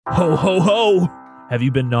Ho, ho, ho! Have you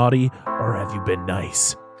been naughty or have you been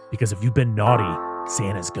nice? Because if you've been naughty,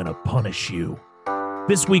 Santa's gonna punish you.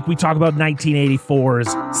 This week we talk about 1984's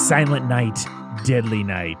Silent Night, Deadly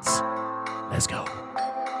Night. Let's go.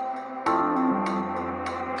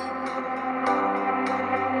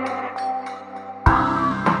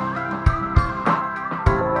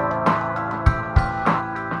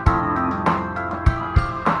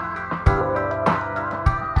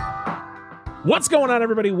 What's going on,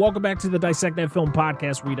 everybody? Welcome back to the Dissect That Film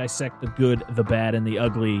podcast, where we dissect the good, the bad, and the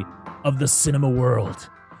ugly of the cinema world.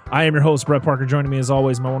 I am your host, Brett Parker. Joining me, as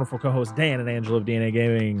always, my wonderful co-host, Dan and Angela of DNA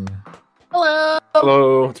Gaming. Hello.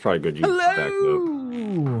 Hello. It's probably good you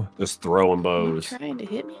Hello. back up. Just throwing bows. Trying to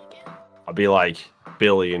hit me again. I'll be like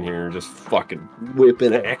Billy in here, just fucking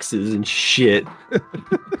whipping axes and shit.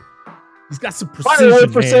 He's got some precision,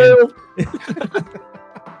 for man. sale.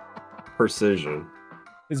 Precision.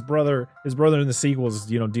 His brother in the sequel is,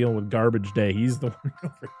 dealing with garbage day. He's the one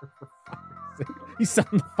over here for fire's sake. He's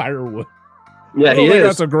selling the firewood. Yeah, he is.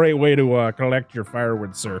 That's a great way to collect your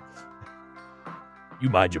firewood, sir. You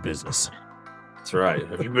mind your business. That's right.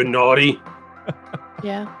 Have you been naughty?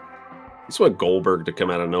 Yeah. I just want Goldberg to come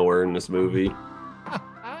out of nowhere in this movie.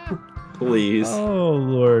 Please. Oh,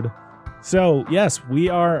 Lord. So, yes, we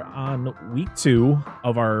are on week 2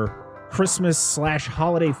 of our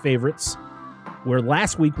Christmas/holiday favorites, where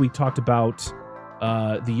last week we talked about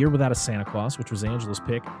The Year Without a Santa Claus, which was Angela's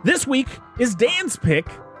pick. This week is Dan's pick.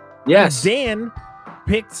 Yes. Dan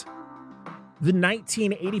picked the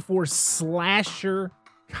 1984 slasher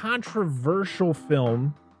controversial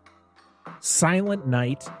film, Silent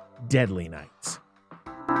Night, Deadly Night.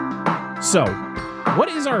 So, what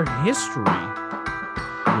is our history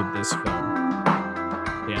with this film?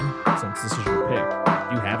 Dan, since this is your pick,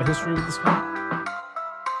 do you have a history with this film?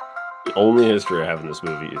 The only history I have in this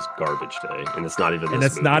movie is Garbage Day, and it's not even this And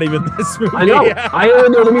it's movie. not even this movie. I know. I only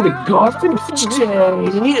know the movie Garbage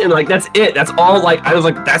Day, and that's it. That's all. I was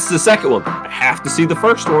like, that's the second one. I have to see the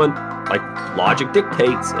first one. Logic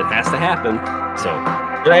dictates it has to happen. So,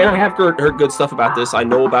 and I have heard good stuff about this. I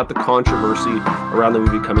know about the controversy around the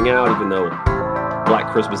movie coming out, even though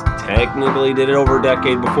Black Christmas technically did it over a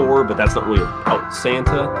decade before, but that's not really about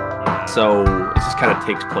Santa. So it just kind of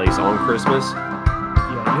takes place on Christmas.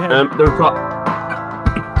 Yeah,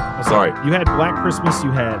 Sorry. You had Black Christmas, you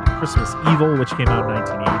had Christmas Evil, which came out in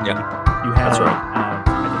 1980. Yeah. You had, That's right. I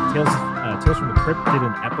think Tales from the Crypt did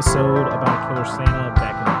an episode about Killer Santa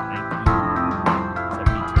back in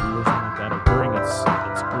 1972 or something like that, or during its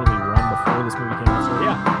early run before this movie came out. So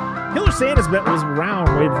yeah, Killer Santa was around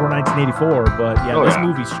way before 1984, but this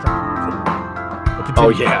movie struck. Oh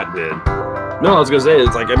yeah, it did. No, I was gonna say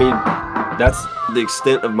that's the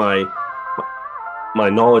extent of my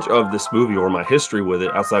knowledge of this movie or my history with it.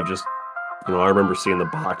 Outside of just, I remember seeing the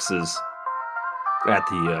boxes at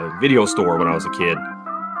the video store when I was a kid,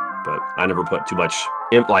 but I never put too much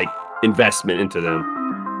investment into them.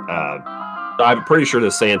 I'm pretty sure the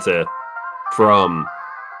Santa from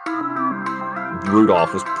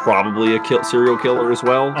Rudolph was probably a serial killer as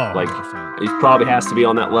well. Oh, he probably has to be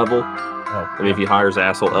on that level. Oh, if he hires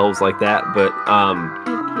asshole elves like that, but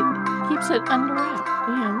He keeps it under wrap.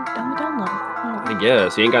 Down the down level. I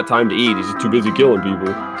guess he ain't got time to eat. He's just too busy killing people.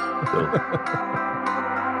 So.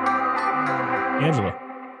 Angela,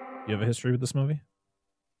 you have a history with this movie?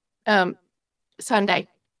 Sunday.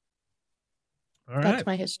 All right. That's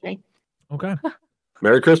my history. Okay.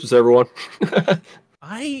 Merry Christmas, everyone.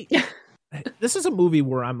 This is a movie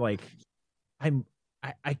where I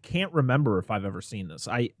can't remember if I've ever seen this.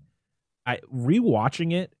 I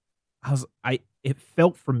rewatching it, it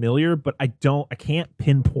felt familiar, but I can't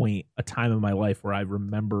pinpoint a time in my life where I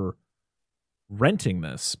remember renting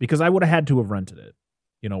this, because I would have had to have rented it,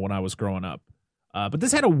 when I was growing up. But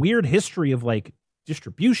this had a weird history of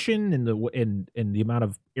distribution and the amount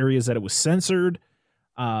of areas that it was censored.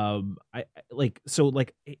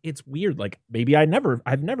 It's weird. Maybe I've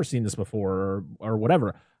never seen this before or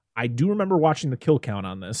whatever. I do remember watching the kill count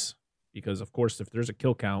on this, because of course, if there's a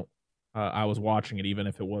kill count, I was watching it, even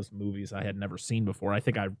if it was movies I had never seen before. I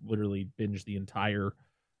think I literally binged the entire,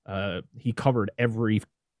 he covered every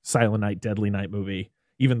Silent Night, Deadly Night movie,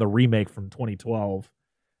 even the remake from 2012.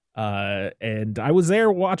 And I was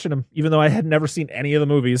there watching them, even though I had never seen any of the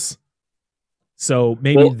movies. So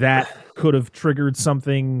maybe that could have triggered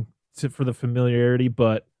something for the familiarity,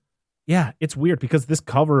 but yeah, it's weird because this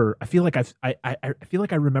cover, I feel like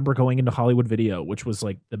I remember going into Hollywood Video, which was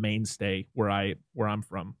the mainstay where I'm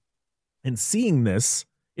from, and seeing this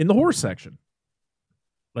in the horror section.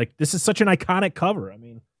 This is such an iconic cover. I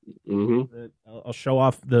mean, I'll show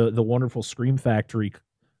off the wonderful Scream Factory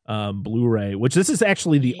Blu-ray, which this is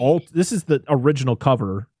actually this is the original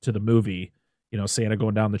cover to the movie, Santa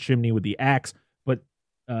going down the chimney with the axe. But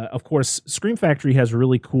of course, Scream Factory has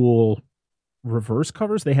really cool reverse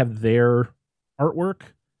covers. They have their artwork,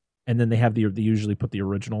 and then they have they usually put the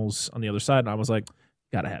originals on the other side. And I was like,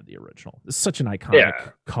 gotta have the original. It's such an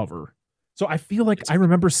iconic cover. So I feel like I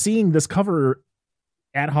remember seeing this cover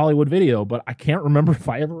at Hollywood Video, but I can't remember if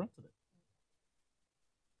I ever rented it.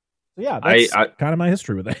 So yeah, that's kind of my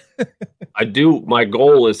history with it. I do. My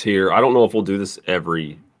goal is here. I don't know if we'll do this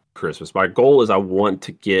every Christmas. My goal is I want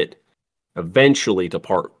to get eventually to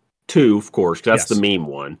part 2, of course, because that's the meme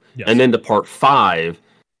one. Yes. And then to part 5,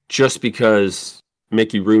 just because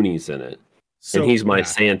Mickey Rooney's in it. So, and he's my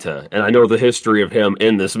Santa. And I know the history of him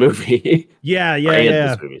in this movie.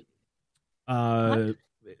 Yeah.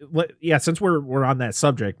 Since we're on that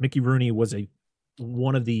subject, Mickey Rooney was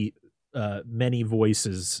one of the many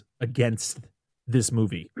voices against this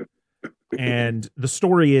movie. And the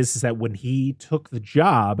story is that when he took the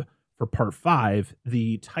job for part 5,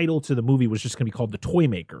 the title to the movie was just going to be called The Toy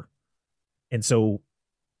Maker. And so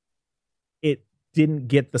it didn't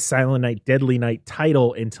get the Silent Night, Deadly Night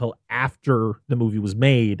title until after the movie was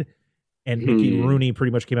made. And Mickey Rooney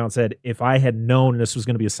pretty much came out and said, if I had known this was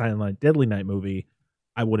going to be a Silent Night, Deadly Night movie,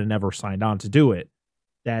 I would have never signed on to do it.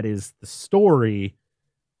 That is the story.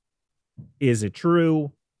 Is it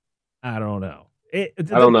true? I don't know. I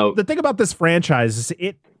don't know. The thing about this franchise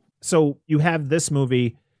is so you have this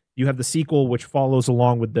movie, you have the sequel, which follows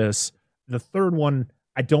along with this. The third one,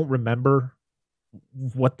 I don't remember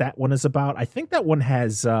what that one is about. I think that one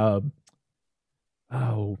has Bill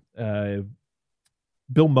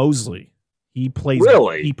Moseley. He plays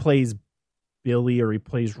Billy, or he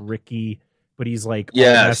plays Ricky, but he's like all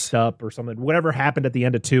messed up or something. Whatever happened at the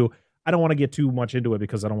end of 2, I don't want to get too much into it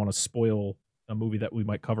because I don't want to spoil a movie that we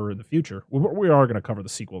might cover in the future. We are going to cover the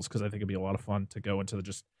sequels because I think it'd be a lot of fun to go into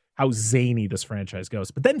just how zany this franchise goes.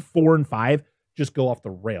 But then 4 and 5 just go off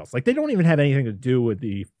the rails. Like they don't even have anything to do with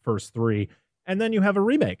the first 3. And then you have a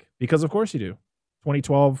remake because of course you do.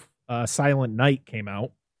 2012 Silent Night came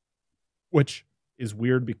out, which is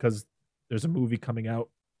weird because there's a movie coming out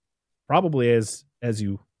probably as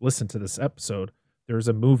you listen to this episode. There's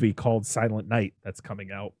a movie called Silent Night that's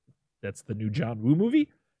coming out. That's the new John Woo movie.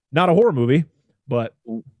 Not a horror movie, but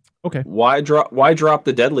okay. Why drop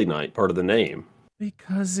the Deadly Night part of the name?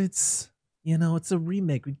 Because it's a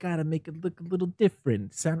remake. We got to make it look a little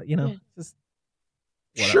different. Just whatever.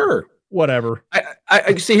 Sure. Whatever.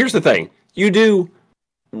 I see. Here's the thing. You do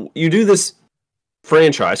this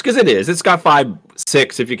franchise because it's got 5,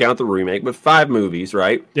 6 if you count the remake, but 5 movies,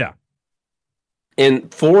 right? Yeah.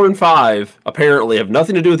 And 4 and 5 apparently have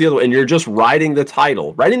nothing to do with the other one, and you're just writing the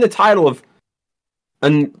title of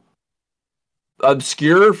an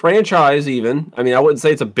obscure franchise. Even, I mean, I wouldn't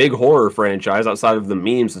say it's a big horror franchise outside of the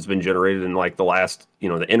memes that's been generated in like the last,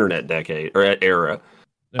 the internet decade or era.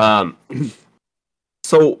 Yeah.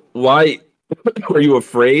 So why are you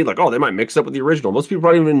afraid? Like, they might mix up with the original. Most people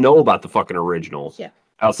don't even know about the fucking original. Yeah.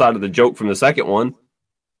 Outside of the joke from the second one.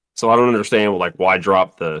 So I don't understand, like, why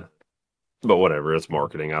drop the. But whatever, it's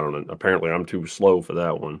marketing. I don't know. Apparently, I'm too slow for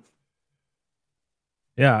that one.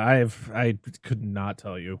 Yeah, I could not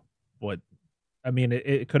tell you what. I mean,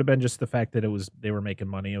 it could have been just the fact that they were making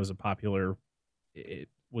money. It was a popular. It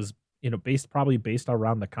was probably based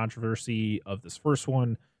around the controversy of this first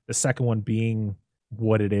one. The second one being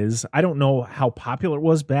what it is. I don't know how popular it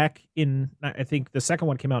was back in. I think the second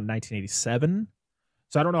one came out in 1987,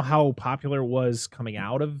 so I don't know how popular it was coming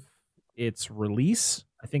out of its release.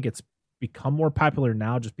 I think it's become more popular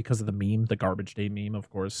now just because of the meme, the Garbage Day meme, of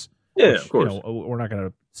course. Yeah, of course. We're not going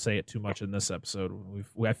to say it too much in this episode.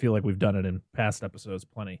 I feel like we've done it in past episodes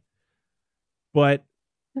plenty. But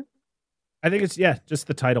I think it's just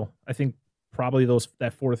the title. I think probably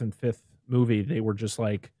that 4th and 5th movie, they were just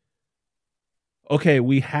like, okay,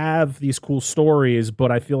 we have these cool stories,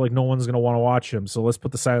 but I feel like no one's going to want to watch them. So let's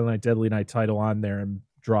put the Silent Night, Deadly Night title on there and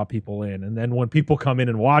draw people in. And then when people come in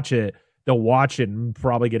and watch it, they'll watch it and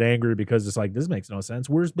probably get angry because it's like, this makes no sense.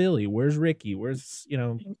 Where's Billy? Where's Ricky? Where's,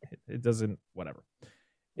 it doesn't, whatever.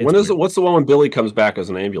 What's the one when Billy comes back as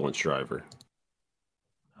an ambulance driver?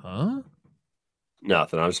 Huh?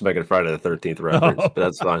 Nothing. I was just making a Friday the 13th reference, but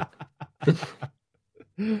that's fine.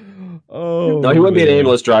 No, he wouldn't be an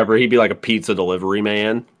ambulance driver. He'd be like a pizza delivery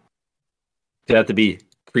man. He'd have to be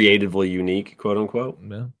creatively unique, quote unquote.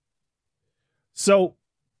 Yeah. So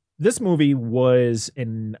this movie was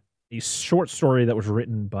a short story that was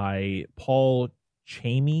written by Paul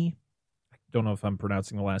Chamey. I don't know if I'm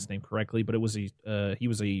pronouncing the last name correctly, but it was he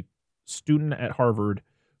was a student at Harvard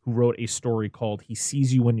who wrote a story called "He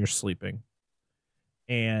Sees You When You're Sleeping."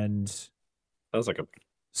 And Sounds like a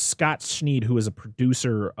Scott Schneed, who is a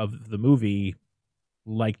producer of the movie,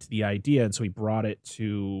 liked the idea, and so he brought it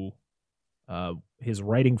to his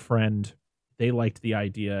writing friend. They liked the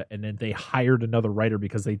idea, and then they hired another writer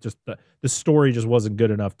because they just the story just wasn't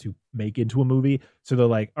good enough to make into a movie. So they're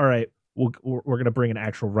like, all right, we're going to bring an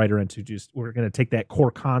actual writer in to just, we're going to take that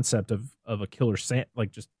core concept of a killer Santa,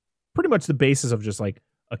 like just pretty much the basis of just like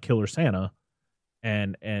a killer Santa,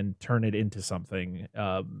 and turn it into something.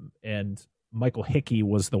 And Michael Hickey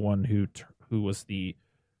was the one who was the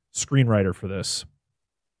screenwriter for this.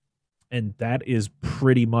 And that is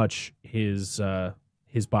pretty much his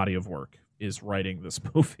body of work, is writing this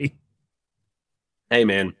movie. Hey,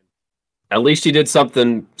 man. At least he did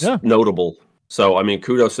something notable. So, I mean,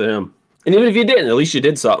 kudos to him. And even if you didn't, at least you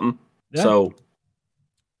did something. Yeah.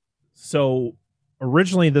 So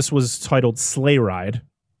originally this was titled Sleigh Ride.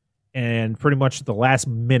 And pretty much at the last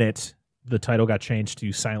minute, the title got changed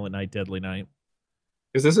to Silent Night, Deadly Night.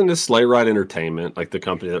 Because isn't this Sleigh Ride Entertainment, like the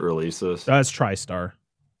company that released this? That's TriStar.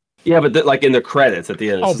 Yeah, but like in the credits at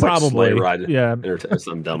the end, it's probably. like Sleigh Ride, yeah,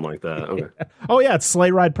 something dumb like that. Okay. Oh yeah, it's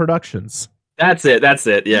Sleigh Ride Productions. That's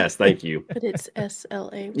it. Yes, thank you. But it's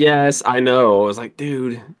SLA. Yes, I know. I was like,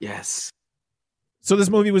 dude, yes. So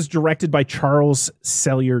this movie was directed by Charles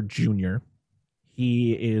Sellier Jr.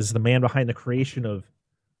 He is the man behind the creation of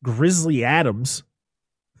Grizzly Adams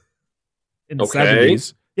in the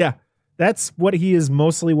 70s. Yeah, that's what he is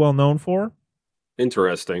mostly well known for.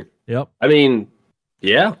 Interesting. Yep. I mean,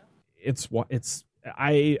 yeah.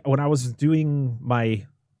 When I was doing my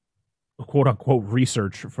quote unquote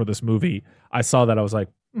research for this movie, I saw that. I was like,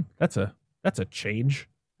 that's a change.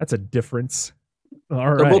 That's a difference. All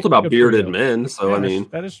They're right. both about bearded men, so yeah, I mean,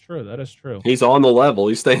 that is true. That is true. He's on the level.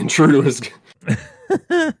 He's staying true to his.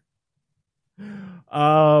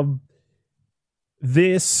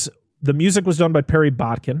 The music was done by Perry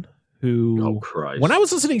Botkin, who, oh Christ. When I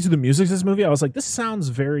was listening to the music of this movie, I was like, this sounds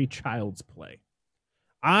very Child's Play.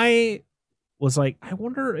 I was like, I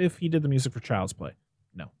wonder if he did the music for Child's Play.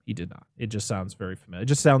 No, he did not. It just sounds very familiar. It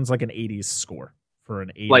just sounds like an 80s score for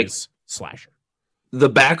an 80s slasher. The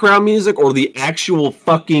background music or the actual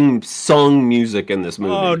fucking sung music in this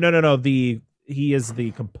movie? Oh, no. He is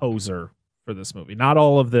the composer for this movie. Not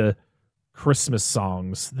all of the Christmas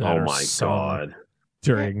songs that are sung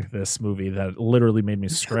during this movie that literally made me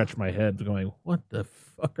scratch my head going, what the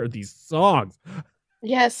fuck are these songs?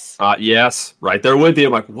 Yes. Yes, right there with you.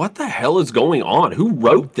 I'm like, what the hell is going on? Who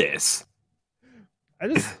wrote this?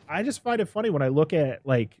 I just find it funny when I look at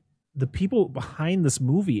like the people behind this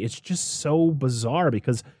movie. It's just so bizarre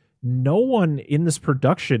because no one in this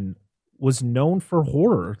production was known for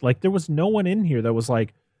horror. Like there was no one in here that was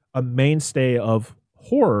like a mainstay of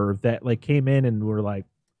horror that like came in and were like,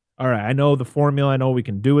 all right, I know the formula. I know what we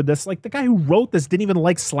can do with this. Like the guy who wrote this didn't even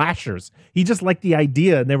like slashers. He just liked the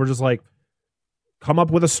idea, and they were just like, come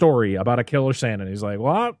up with a story about a killer Santa. And he's like,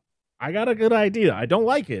 well, I got a good idea. I don't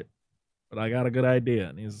like it, but I got a good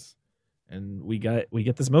idea. And we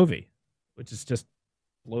get this movie, which is just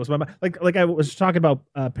blows my mind. Like I was talking about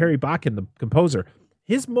Perry Botkin, the composer.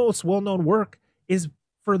 His most well-known work is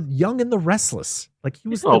for Young and the Restless. Like he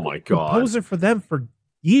was the composer for them for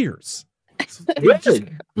years. It's just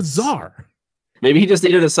bizarre. Maybe he just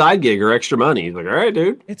needed a side gig or extra money. He's like, all right,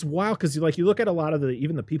 dude. It's wild because you look at a lot of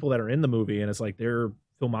even the people that are in the movie, and it's like their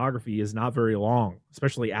filmography is not very long,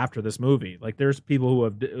 especially after this movie. Like there's people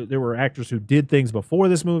there were actors who did things before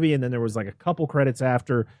this movie, and then there was like a couple credits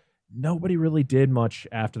after. Nobody really did much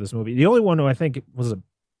after this movie. The only one who I think was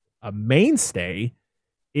a mainstay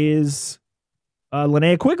is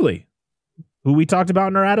Linnea Quigley, who we talked about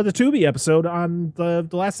in our Out of the Tubi episode on the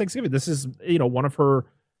last Thanksgiving. This is, one of her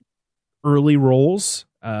early roles.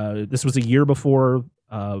 This was a year before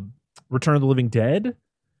Return of the Living Dead.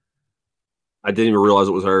 I didn't even realize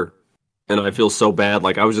it was her. And I feel so bad.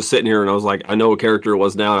 Like I was just sitting here and I was like, I know what character it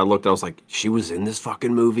was now. And I looked, I was like, she was in this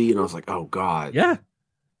fucking movie. And I was like, oh God. Yeah.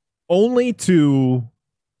 Only to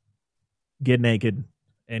get naked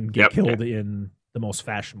and get killed in the most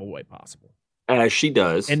fashionable way possible. As she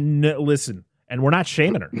does. And listen, and we're not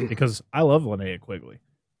shaming her because I love Linnea Quigley.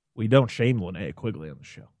 We don't shame Linnea Quigley on the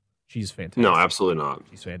show. She's fantastic. No, absolutely not.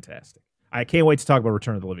 She's fantastic. I can't wait to talk about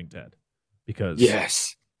Return of the Living Dead because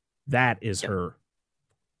that is her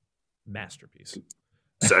masterpiece.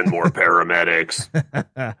 Send more paramedics.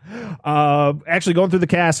 Actually, going through the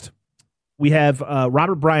cast, we have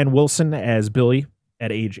Robert Brian Wilson as Billy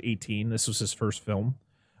at age 18. This was his first film.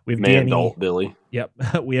 We have adult Billy. Yep.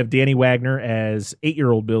 We have Danny Wagner as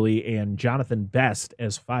 8-year-old Billy and Jonathan Best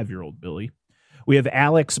as 5-year-old Billy. We have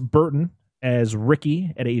Alex Burton as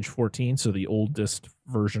Ricky at age 14, so the oldest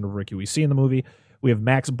version of Ricky we see in the movie. We have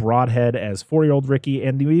Max Broadhead as 4-year-old Ricky,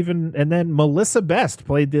 and then Melissa Best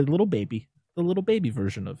played the little baby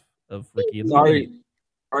version of Ricky. Sorry,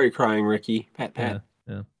 are you crying, Ricky? Pat.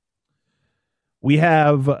 Yeah. We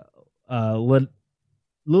have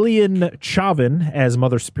Lillian Chauvin as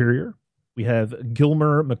Mother Superior. We have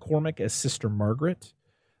Gilmer McCormick as Sister Margaret.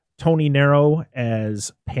 Tony Nero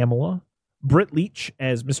as Pamela. Britt Leach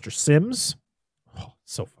as Mr. Sims. Oh,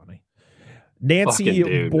 so funny. Nancy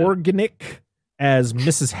Borgnick as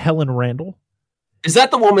Mrs. Helen Randall. Is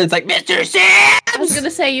that the woman that's like, Mr. Sims? I was going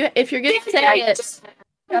to say, if you're going to say it,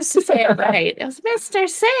 you have to say it right. It was Mr.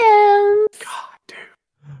 Sims. God,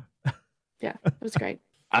 dude. Yeah, it was great.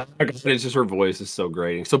 It's just her voice is so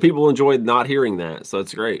grating. So people enjoyed not hearing that. So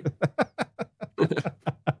it's great.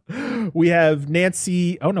 We have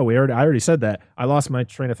Nancy. Oh no, I already said that. I lost my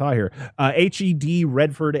train of thought here. H.E.D.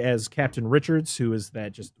 Redford as Captain Richards, who is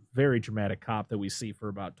that just very dramatic cop that we see for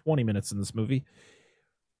about 20 minutes in this movie.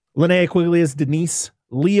 Linnea Quigley as Denise.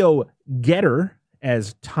 Leo Getter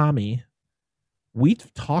as Tommy.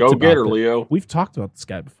 We've talked Leo. We've talked about this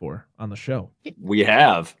guy before on the show. We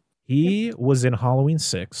have. He was in Halloween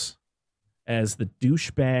 6 as the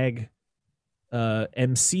douchebag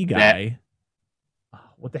MC guy.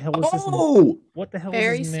 What the hell was his name? What the hell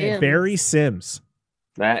was his name? Barry Sims.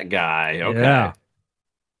 That guy. Okay. Yeah.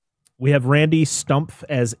 We have Randy Stumpf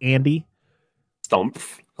as Andy.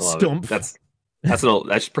 Stumpf. Stumpf.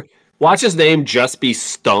 Watch his name just be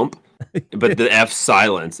Stump, but the F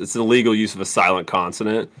silence. It's an illegal use of a silent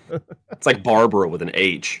consonant. It's like Barbara with an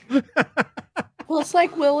H. Well, it's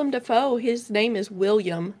like Willem Dafoe. His name is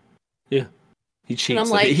William. Yeah. He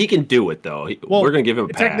cheats. He can do it, though. We're going to give him a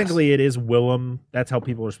pass. Technically, it is Willem. That's how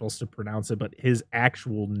people are supposed to pronounce it, but his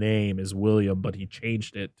actual name is William, but he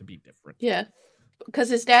changed it to be different. Yeah, because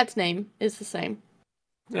his dad's name is the same.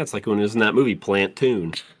 That's like when it was in that movie,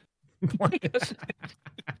 Plantoon.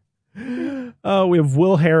 We have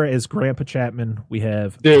Will Hara as Grandpa Chapman. We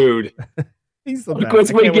have... Dude. He's the best.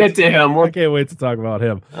 Once we get to him. I can't wait to talk about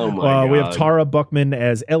him. Oh, my God. We have Tara Buckman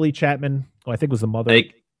as Ellie Chapman, who I think was the mother.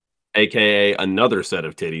 AKA another set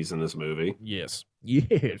of titties in this movie. Yes.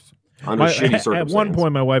 Under shitty circumstances. At one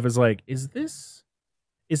point, my wife was like, is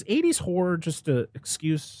 80s horror just an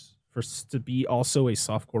excuse to be also a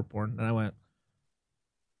softcore porn? And I went,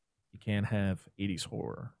 you can't have 80s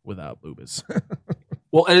horror without boobas.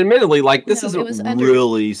 Well, and admittedly, this isn't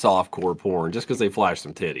really softcore porn just because they flash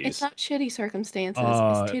some titties. It's not shitty circumstances.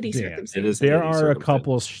 It's titty circumstances. There are a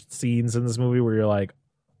couple scenes in this movie where you're like,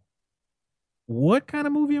 what kind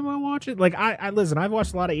of movie am I watching? Like, I listen, I've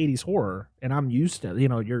watched a lot of 80s horror, and I'm used to,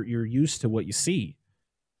 you're used to what you see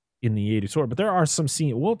in the 80s horror. But there are some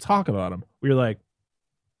scenes, we'll talk about them, where you're like,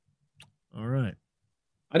 all right.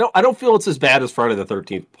 I don't feel it's as bad as Friday the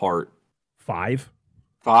 13th part 5.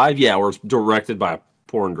 Yeah, or it's directed by a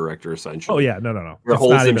porn director, essentially. Oh, yeah, no. Where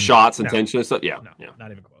holds in shots and tension and stuff. Yeah,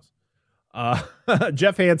 not even close.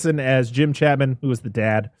 Jeff Hansen as Jim Chapman, who was the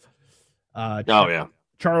dad.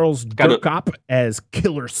 Charles Durkop as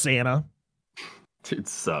Killer Santa. Dude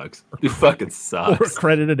sucks. Dude fucking sucks. Or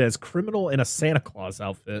credited as criminal in a Santa Claus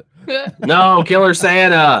outfit. No, Killer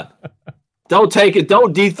Santa. Don't take it.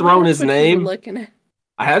 Don't dethrone his name.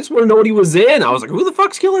 I just want to know what he was in. I was like, who the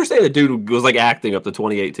fuck's Killer Santa? Dude was like acting up to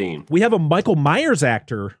 2018. We have a Michael Myers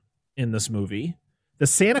actor in this movie. The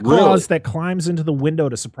Santa Claus that climbs into the window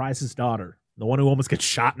to surprise his daughter. The one who almost gets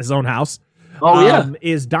shot in his own house.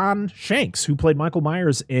 Is Don Shanks, who played Michael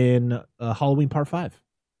Myers in Halloween Part 5.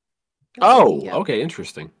 Okay,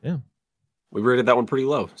 interesting. Yeah. We rated that one pretty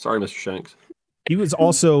low. Sorry, Mr. Shanks. He was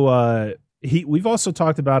also, we've also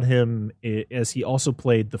talked about him as he also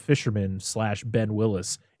played the fisherman / Ben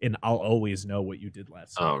Willis in I'll Always Know What You Did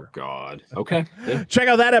Last Summer. Oh, God. Okay. Yeah. Check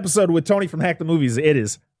out that episode with Tony from Hack the Movies.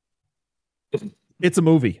 It's a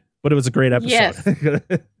movie, but it was a great episode. Yes.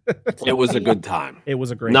 It was a good time. It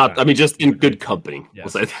was a great time. I mean, just in good company.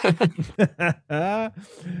 Yes. We'll say that.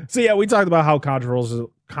 So, yeah, we talked about how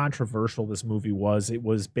controversial this movie was. It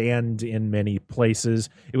was banned in many places.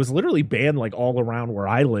 It was literally banned like all around where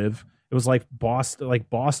I live. It was like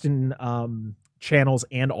Boston channels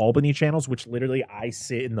and Albany channels, which literally I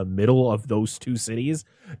sit in the middle of those two cities.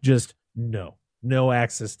 Just no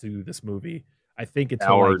access to this movy. I think it's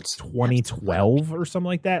like 2012 or something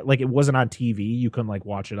like that. Like it wasn't on TV. You couldn't like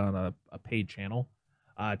watch it on a paid channel.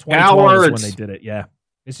 2012 is when they did it. Yeah,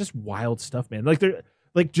 it's just wild stuff, man.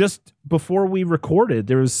 Like just before we recorded,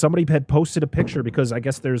 there was somebody had posted a picture because I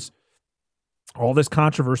guess there's all this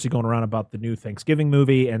controversy going around about the new Thanksgiving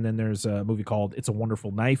movie, and then there's a movie called It's a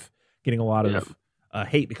Wonderful Knife getting a lot of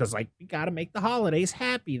hate because like we got to make the holidays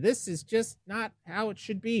happy. This is just not how it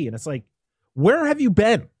should be, and it's like, where have you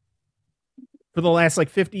been? for the last like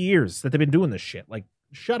 50 years that they've been doing this shit. Like,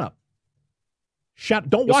 shut up.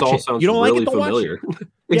 Don't This watch all it. sounds You don't really like it, don't familiar. watch it.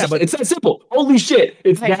 Yeah, but it's that simple. Holy shit.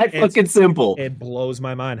 It's that fucking simple. It blows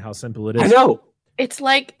my mind how simple it is. I know. It's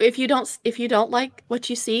like if you don't like what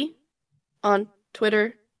you see on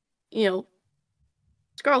Twitter,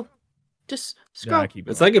 scroll. Just scroll. Yeah,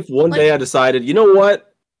 it's like if one day I decided, you know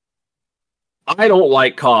what? I don't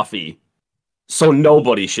like coffee, so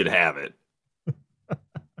nobody should have it.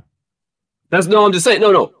 I'm just saying,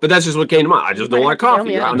 no, but that's just what came to mind. I just don't like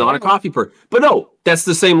coffee. I'm not a coffee person. But no, that's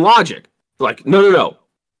the same logic. Like, no.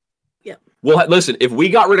 Yeah. Well, listen, if we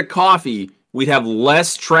got rid of coffee, we'd have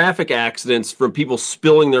less traffic accidents from people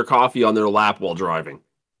spilling their coffee on their lap while driving.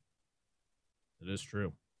 It is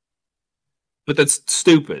true. But that's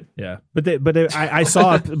stupid. Yeah. I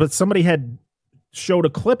saw it, but somebody had showed a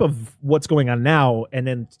clip of what's going on now and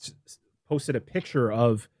then posted a picture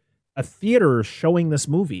of a theater showing this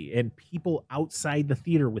movie and people outside the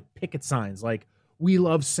theater with picket signs like, we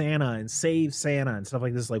love Santa and save Santa and stuff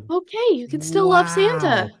like this. Like, okay, you can still love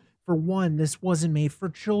Santa. For one, this wasn't made for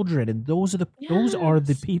children, and those are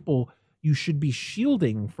the people you should be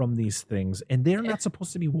shielding from these things, and they're not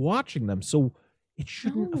supposed to be watching them, so it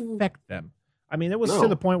shouldn't affect them. I mean, it was to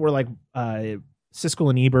the point where like Siskel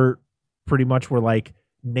and Ebert pretty much were like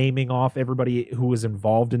naming off everybody who was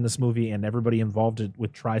involved in this movie, and everybody involved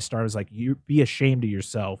with TriStar was like, you be ashamed of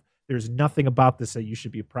yourself. There's nothing about this that you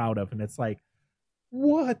should be proud of, and it's like,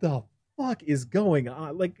 what the fuck is going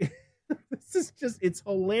on? Like, this is it's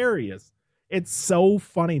hilarious. It's so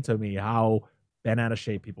funny to me how bent out of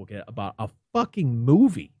shape people get about a fucking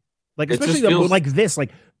movie. Like, especially like this.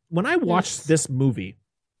 Like, when I watch this movie,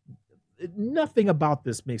 nothing about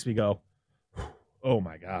this makes me go, oh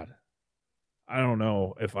my God. I don't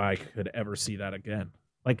know if I could ever see that again.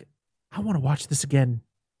 Like, I want to watch this again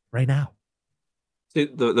right now. See,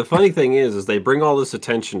 the funny thing is they bring all this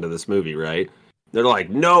attention to this movie, right? They're like,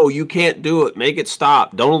 no, you can't do it. Make it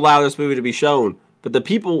stop. Don't allow this movie to be shown. But the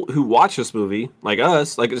people who watch this movie, like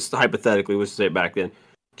us, like just hypothetically, let's say it back then,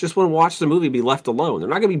 just want to watch the movie and be left alone. They're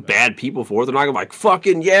not going to be bad people for it. They're not going to be like,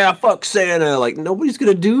 fucking, yeah, fuck Santa. Like, nobody's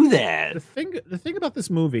going to do that. The thing about this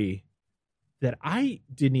movie that I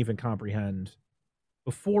didn't even comprehend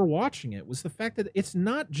before watching it was the fact that it's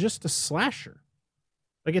not just a slasher.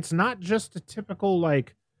 Like, it's not just a typical,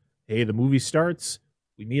 like, hey, the movie starts,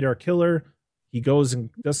 we meet our killer, he goes and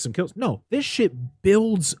does some kills. No, this shit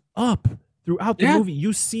builds up throughout the movie.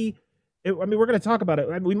 You see, we're going to talk about it.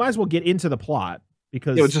 I mean, we might as well get into the plot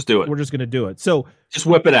because just do it. We're just going to do it. So just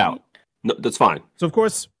whip it out. No, that's fine. So, of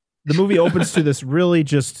course, the movie opens to this really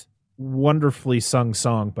just wonderfully sung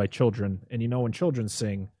song by children. And when children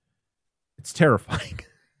sing, it's terrifying.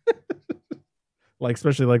 Like,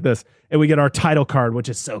 especially like this. And we get our title card, which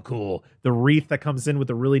is so cool. The wreath that comes in with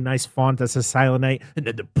a really nice font that says Silent Night, and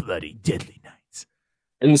then the bloody deadly nights.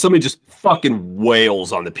 And then somebody just fucking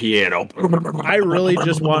wails on the piano. I really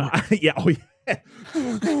just want...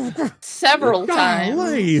 Several times.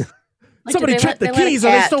 Like, somebody check the keys.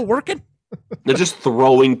 Are they still working? They're just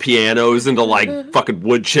throwing pianos into, like, fucking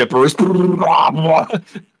wood chippers.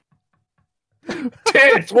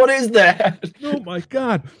 Tits, what is that? Oh, my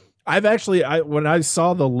God. I've actually, when I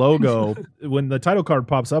saw the logo, when the title card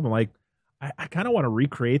pops up, I'm like, I kind of want to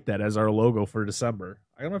recreate that as our logo for December.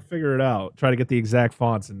 I'm going to figure it out, try to get the exact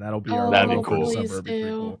fonts, and that'll be our logo for December. It'd be pretty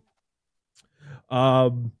cool.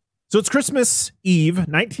 So it's Christmas Eve,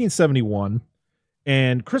 1971,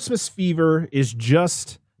 and Christmas Fever is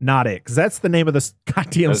just not it, because that's the name of this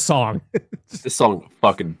goddamn song. This song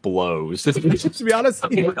fucking blows. To be honest,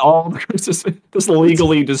 all the Christmas, this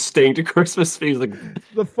legally distinct Christmas Fever, like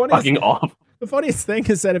the funniest fucking off. The funniest thing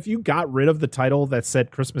is that if you got rid of the title that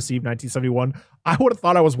said Christmas Eve 1971, I would have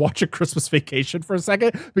thought I was watching Christmas Vacation for a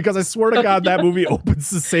second, because I swear to God that movie opens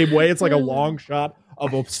the same way. It's like a long shot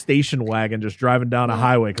of a station wagon just driving down a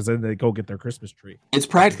highway because then they go get their Christmas tree. It's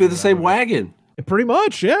practically the same wagon. Pretty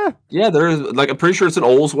much, yeah. Yeah, there's like, I'm pretty sure it's an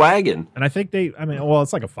Olds wagon. And I think it's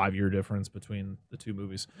like a 5-year difference between the two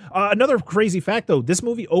movies. Another crazy fact, though, this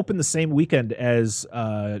movie opened the same weekend as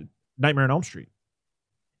Nightmare on Elm Street.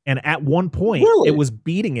 And at one point, It was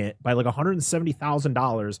beating it by like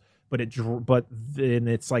 $170,000, but in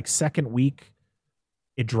its like second week,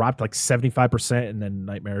 it dropped like 75%, and then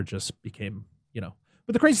Nightmare just became, But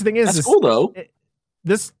the crazy thing is, that's cool though.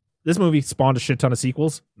 This movie spawned a shit ton of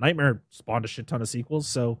sequels. Nightmare spawned a shit ton of sequels.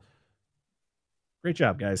 So great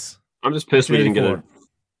job, guys. I'm just pissed we didn't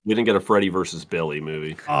get a Freddy versus Billy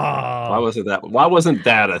movie. Oh. Why wasn't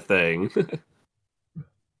that a thing?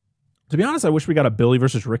 To be honest, I wish we got a Billy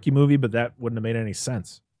versus Ricky movie, but that wouldn't have made any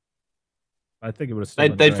sense. I think it would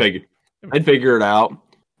have. They'd figure it out.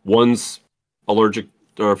 One's allergic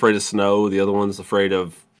or afraid of snow. The other one's afraid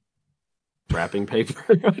of wrapping paper.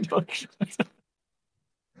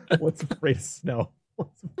 What's afraid of snow?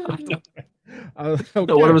 Okay. No,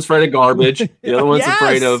 one of them's afraid of garbage. The other one's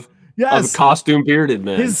afraid of costume bearded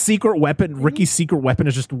man. His secret weapon, Ricky's secret weapon,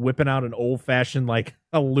 is just whipping out an old fashioned like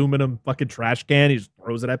aluminum fucking trash can. He just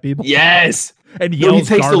throws it at people. Yes, and yells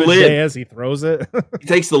he takes the garbage lid day as he throws it. He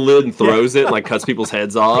takes the lid and throws it, and like cuts people's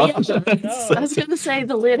heads off. I was gonna say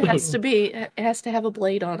the lid has to have a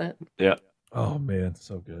blade on it. Yeah. Oh man,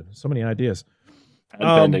 so good. So many ideas.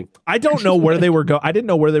 I don't know where they were going. I didn't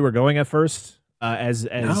know where they were going at first. I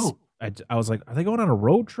was like, are they going on a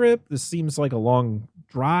road trip? This seems like a long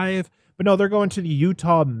drive. But no, they're going to the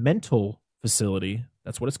Utah Mental Facility.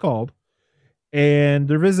 That's what it's called. And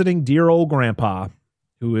they're visiting dear old grandpa,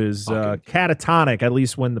 who is catatonic, at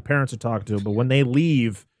least when the parents are talking to him. But when they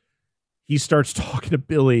leave, he starts talking to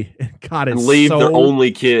Billy. And God, it's leave their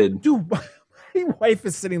only kid. Dude, my wife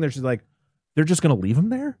is sitting there. She's like, they're just going to leave him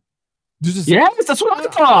there? Yes, that's what I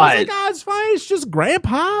thought. I was like, oh, it's fine. It's just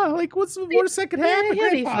Grandpa. Like, what's the worst that could happen?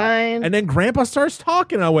 He'll be fine. And then Grandpa starts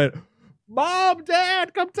talking. I went, Mom,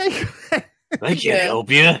 Dad, come take it. I can't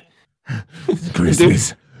help you.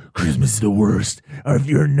 Christmas is the worst. Or if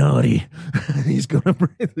you're naughty, he's gonna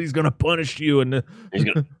punish you. And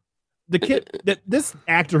the kid, this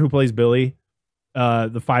actor who plays Billy,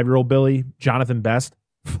 the 5-year-old Billy, Jonathan Best,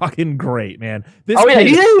 fucking great, man. This kid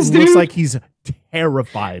he is, looks dude. like he's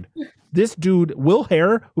terrified. This dude, Will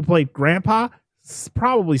Hare, who played Grandpa,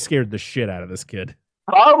 probably scared the shit out of this kid.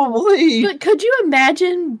 Probably. But could you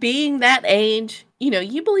imagine being that age? You know,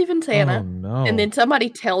 you believe in Santa, and then somebody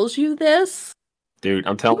tells you this. Dude,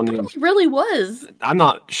 I'm telling you, it really was. I'm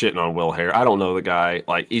not shitting on Will Hare. I don't know the guy.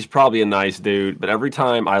 Like, he's probably a nice dude, but every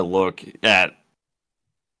time I look at,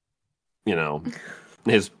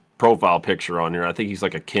 his profile picture on here, I think he's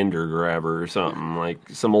like a kinder grabber or something, like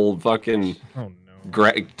some old fucking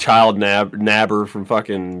child nabber from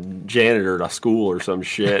fucking janitor at a school or some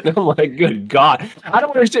shit. I'm like, good God, I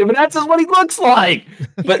don't understand, but that's just what he looks like.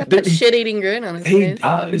 But that shit-eating grin on his face. He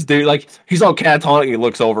does, dude. Like, he's all catatonic. He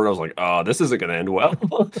looks over, and I was like, oh, this isn't gonna end well.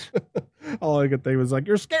 All I could think was like,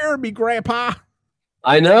 you're scaring me, Grandpa.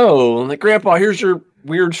 I know, like, Grandpa, here's your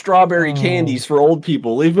weird strawberry candies for old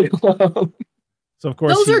people. Leave me alone. So of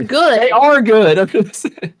course those are good. They are good. I'm gonna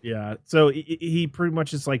say. Yeah. So he pretty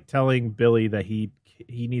much is like telling Billy that he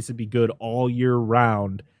needs to be good all year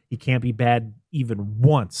round. He can't be bad even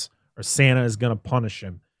once, or Santa is gonna punish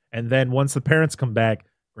him. And then once the parents come back,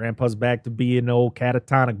 Grandpa's back to being an old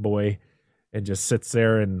catatonic boy, and just sits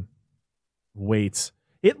there and waits.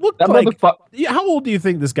 It looked that like. How old do you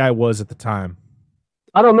think this guy was at the time?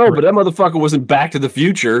 I don't know, but that motherfucker wasn't Back to the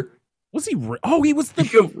Future. Was he? He was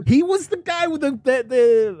the guy with the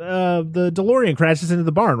DeLorean crashes into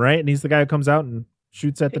the barn, right? And he's the guy who comes out and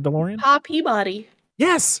shoots at the DeLorean. Pa Peabody.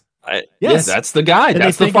 Yes. Yes, yeah, that's the guy. And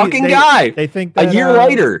that's the fucking guy. They think that, a year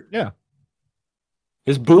later. Yeah.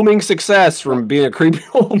 His booming success from being a creepy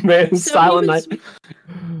old man, Silent Night.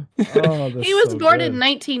 He was born in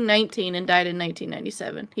 1919 and died in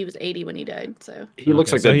 1997. He was 80 when he died. So he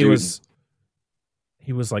looks like that dude.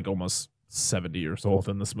 He was like almost 70 years old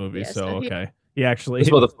in this movie. Yeah, so okay. He actually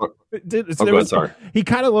sorry. He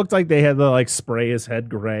kind of looked like they had to like spray his head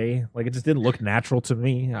gray. Like, it just didn't look natural to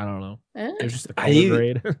me. I don't know. It was just the color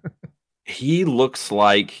grade. He looks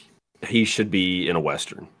like he should be in a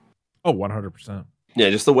Western. Oh, 100%. Yeah,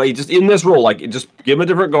 just the way, just in this role, like, just give him a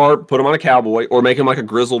different garb, put him on a cowboy, or make him like a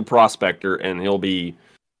grizzled prospector, and he'll be.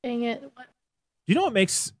 Dang it! You know what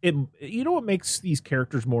makes it? You know what makes these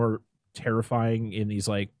characters more terrifying in these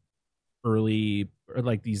like early or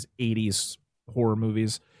like these 80s horror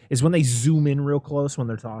movies is when they zoom in real close when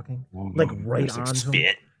they're talking, like right on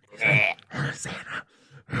spit.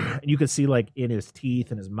 And you can see like in his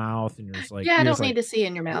teeth and his mouth, and you're just like, I don't need to see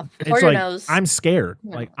in your mouth or your like, nose. I'm scared.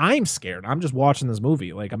 No. Like, I'm scared. I'm just watching this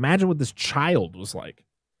movie. Like, imagine what this child was like.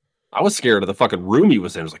 I was scared of the fucking room he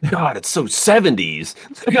was in. I was like, God, it's so 70s.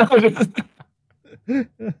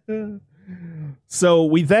 So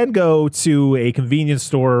we then go to a convenience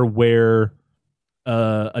store where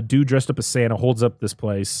a dude dressed up as Santa holds up this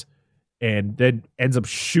place and then ends up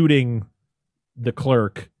shooting the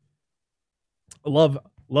clerk. Love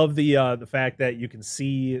the fact that you can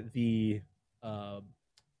see the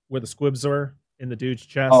where the squibs are in the dude's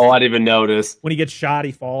chest. Oh, I didn't even notice. When he gets shot,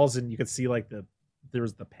 he falls, and you can see like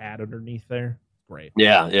there's the pad underneath there. Great.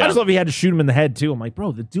 Yeah. I just love he had to shoot him in the head too. I'm like,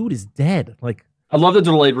 bro, the dude is dead. Like, I love the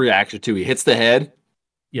delayed reaction too. He hits the head,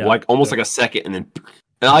 like almost like a second, and then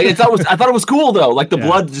I thought it was cool though. Like the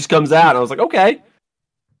blood just comes out. And I was like, okay.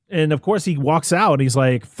 And of course, he walks out and he's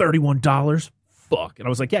like, $31. fuck? And I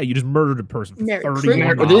was like, yeah, you just murdered a person for Merry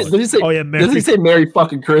 $31. Did he say, Oh yeah, does he say Merry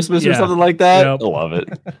fucking Christmas or Yeah. something like that? Yep. I love it.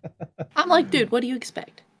 I'm like, dude, what do you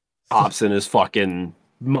expect? Pops in his fucking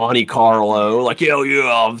Monte Carlo, like, yo,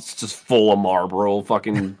 yeah, it's just full of Marlboro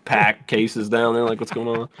fucking pack cases down there. Like, what's going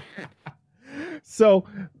on? So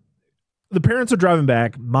the parents are driving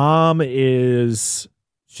back.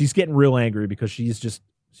 She's getting real angry because she's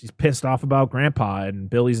pissed off about grandpa, and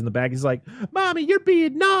Billy's in the back. He's like, Mommy, you're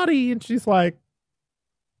being naughty. And she's like,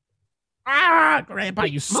 grandpa,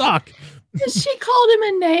 you suck. She called him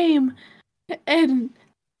a name, and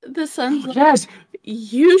the son's like, Yes.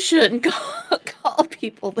 you shouldn't call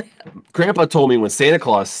people that. Grandpa told me when Santa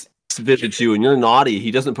Claus visits you and you're naughty,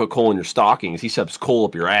 he doesn't put coal in your stockings. He shoves coal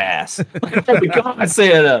up your ass. Like, oh my God,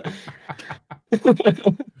 Santa.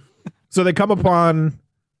 So they come upon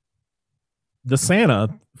the Santa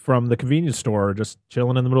from the convenience store just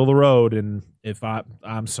chilling in the middle of the road. And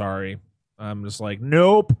I'm sorry. I'm just like,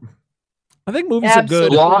 nope. I think movies are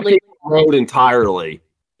good. Absolutely. Blocking the road entirely.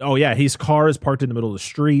 Oh, yeah. His car is parked in the middle of the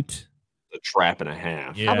street. A trap and a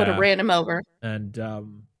half. Yeah. I would have ran him over. And I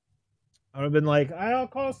would have been like, I'll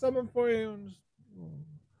call someone for you.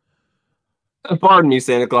 Pardon me,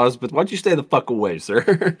 Santa Claus, but why don't you stay the fuck away,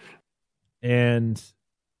 sir? And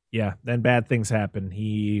yeah, then bad things happen.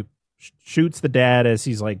 He shoots the dad as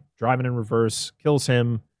he's like driving in reverse, kills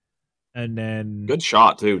him, and then Good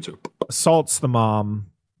shot, too. assaults the mom.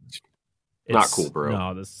 Not cool, bro.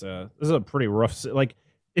 No, this is a pretty rough. Like,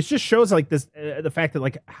 it just shows like this, the fact that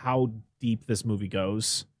like how deep this movie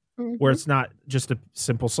goes, where it's not just a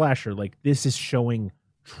simple slasher. Like, this is showing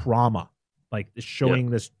trauma. Like, it's showing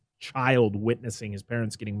this child witnessing his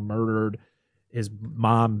parents getting murdered, his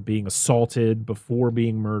mom being assaulted before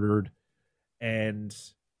being murdered, and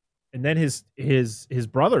then his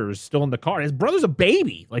brother is still in the car. His brother's a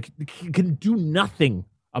baby. Like, he can do nothing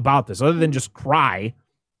about this other than just cry.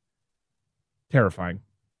 Terrifying.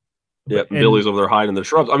 Yeah, And- Billy's over there hiding in the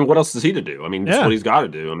shrubs. I mean, what else is he to do? I mean, that's Yeah. what he's got to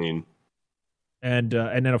do. I mean, And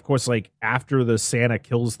then of course, like after the Santa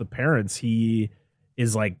kills the parents, he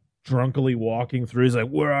is like drunkenly walking through. He's like,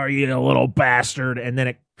 "Where are you, little bastard?" And then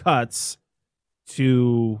it cuts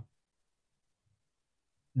to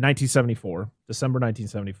 1974, December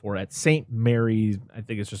 1974, at St. Mary's. I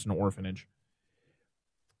think it's just an orphanage.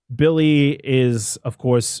 Billy is, of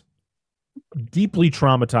course, deeply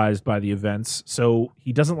traumatized by the events, so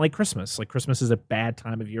he doesn't like Christmas. Like, Christmas is a bad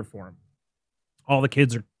time of year for him. All the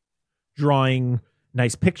kids are drawing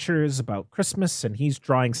nice pictures about Christmas, and he's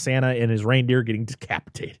drawing Santa and his reindeer getting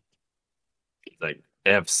decapitated. like,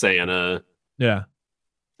 F Santa, Yeah.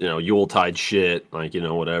 you know, Yuletide shit, like, you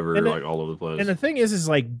know, whatever, And the- like, all over the place. And the thing is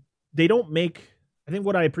like, they don't make, I think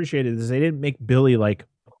what I appreciated is they didn't make Billy like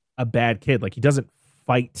a bad kid. Like, he doesn't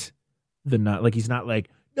fight the nut. Like, he's not like,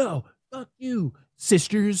 no, fuck you,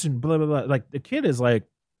 sisters, and blah, blah, blah. Like, the kid is like,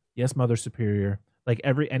 yes, Mother Superior. Like,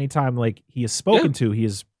 anytime like he is spoken to, he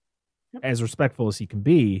is as respectful as he can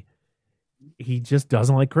be. He just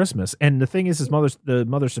doesn't like Christmas. And the thing is, the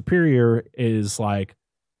Mother Superior is like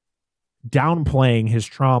downplaying his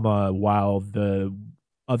trauma while the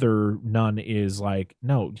other nun is like,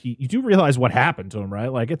 no, you do realize what happened to him,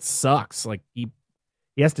 right? Like, it sucks. Like, he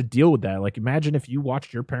has to deal with that. Like, imagine if you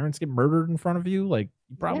watched your parents get murdered in front of you. Like,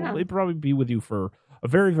 it'd probably be with you for a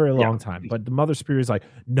very, very long time. But the Mother Superior is like,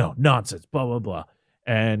 no, nonsense, blah, blah, blah.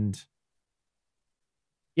 And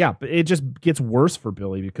yeah, but it just gets worse for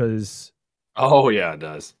Billy because oh, yeah, it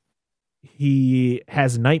does. he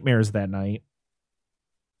has nightmares that night.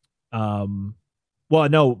 Well,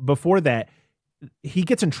 no, before that, he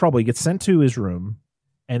gets in trouble. He gets sent to his room,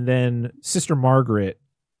 and then Sister Margaret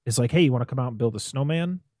is like, "Hey, you want to come out and build a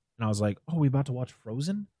snowman?" And I was like, "Oh, we about to watch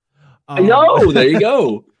Frozen?" I know. There you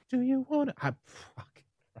go. Do you want to?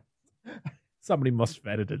 Somebody must have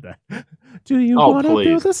edited that. Do you Oh, want to please.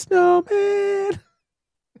 build a snowman?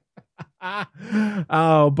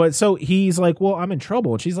 Oh, but so he's like, well, I'm in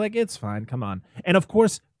trouble. And she's like, it's fine. Come on. And of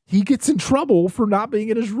course, he gets in trouble for not being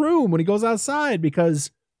in his room when he goes outside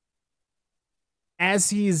because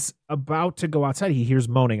as he's about to go outside, he hears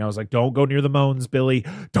moaning. I was like, don't go near the moans, Billy.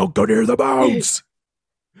 Don't go near the moans.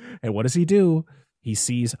 And what does he do? He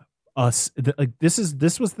sees us.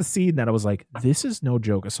 This was the scene that I was like, this is no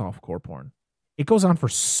joke of softcore porn. It goes on for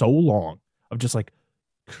so long of just like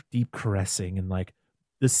deep caressing and like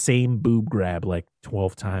the same boob grab like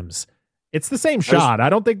 12 times. It's the same shot. I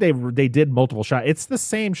don't think they did multiple shots. It's the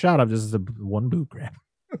same shot of just the one boob grab.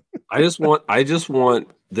 I just want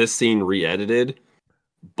this scene re-edited,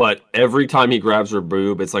 but every time he grabs her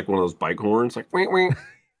boob, it's like one of those bike horns, like wink, wink.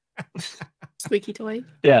 Squeaky toy.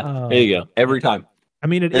 Yeah, there you go. Every time. I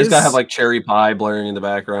mean, It's got to have like Cherry Pie blaring in the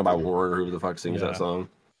background by Warren, who the fuck sings that song.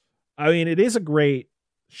 I mean, it is a great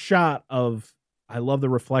shot of, I love the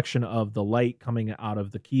reflection of the light coming out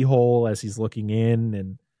of the keyhole as he's looking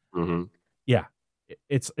in. And yeah,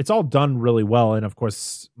 it's all done really well. And of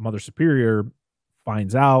course, Mother Superior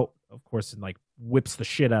finds out, of course, and like whips the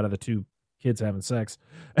shit out of the two kids having sex.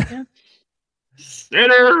 Yeah.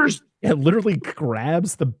 Sinners! It literally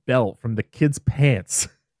grabs the belt from the kid's pants.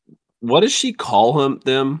 What does she call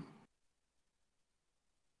them?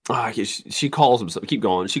 She calls him something. Keep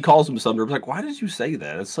going. She calls him something. I'm like, why did you say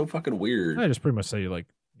that? It's so fucking weird. I just pretty much say, like,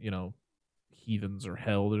 heathens or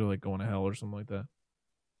hell. They're like going to hell or something like that.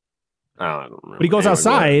 I don't remember. But he goes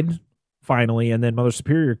outside finally, and then Mother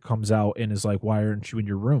Superior comes out and is like, why aren't you in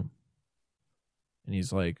your room? And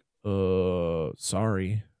he's like,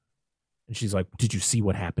 sorry. And she's like, did you see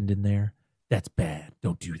what happened in there? That's bad.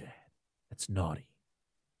 Don't do that. That's naughty.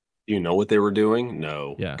 Do you know what they were doing?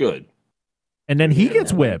 No. Yeah. Good. And then he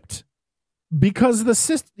gets whipped because the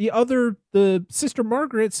sister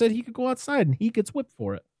Margaret said he could go outside, and he gets whipped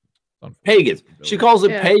for it. Pagans. She calls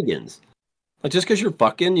it pagans. Like, just because you're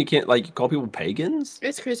fucking, you can't like call people pagans?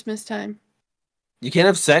 It's Christmas time. You can't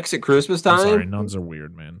have sex at Christmas time? I'm sorry, nuns are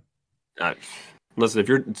weird, man.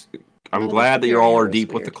 Listen, I'm glad that you all are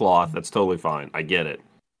deep with the cloth. That's totally fine. I get it.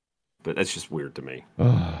 But that's just weird to me.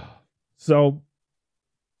 So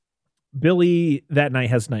Billy that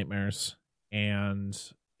night has nightmares, and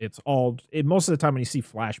most of the time when you see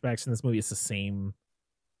flashbacks in this movie, it's the same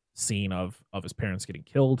scene of his parents getting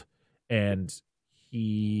killed, and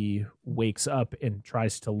he wakes up and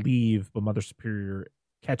tries to leave, but Mother Superior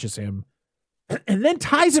catches him and then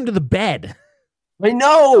ties him to the bed. I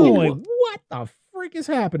know. I'm like, what the frick is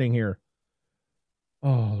happening here?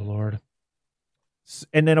 Oh, Lord.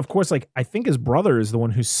 And then, of course, like, I think his brother is the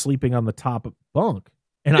one who's sleeping on the top bunk.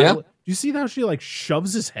 And do you see how she, like,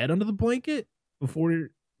 shoves his head under the blanket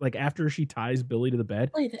before, like, after she ties Billy to the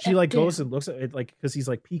bed? She, like, goes and looks at it, like, because he's,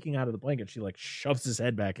 like, peeking out of the blanket. She, like, shoves his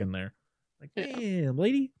head back in there. Like, damn,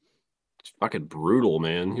 lady. It's fucking brutal,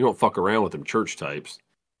 man. You don't fuck around with them church types.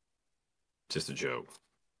 Just a joke.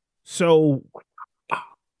 So,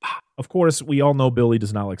 of course, we all know Billy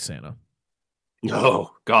does not like Santa.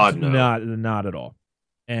 No, God, no. Not at all.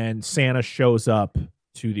 And Santa shows up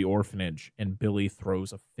to the orphanage, and Billy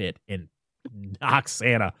throws a fit and knocks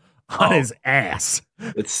Santa on his ass.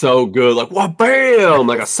 It's so good. Like, what? Bam!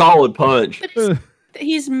 Like a solid punch.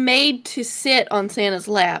 He's made to sit on Santa's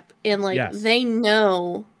lap, and they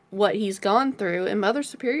know what he's gone through, and Mother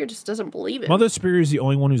Superior just doesn't believe it. Mother Superior is the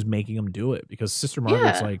only one who's making him do it, because Sister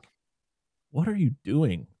Margaret's like, what are you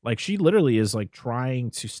doing? Like, she literally is like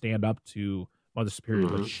trying to stand up to Mother Superior,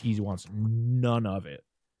 but she wants none of it.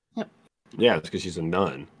 Yep. Yeah, it's because she's a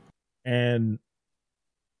nun. And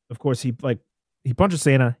of course, he punches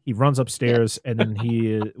Santa. He runs upstairs, and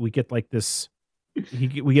then we get like this. We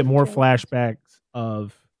get more flashbacks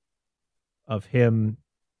of him,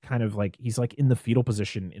 kind of like he's like in the fetal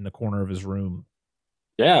position in the corner of his room.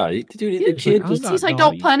 Yeah, dude, the kid. He's like,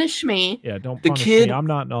 "Don't punish me." Yeah, don't punish me. I'm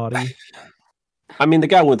not naughty. I mean, the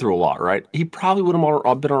guy went through a lot, right? He probably would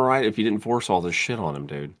have been all right if you didn't force all this shit on him,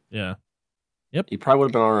 dude. Yeah. Yep. He probably would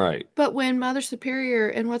have been all right. But when Mother Superior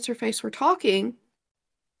and What's-Her-Face were talking,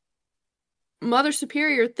 Mother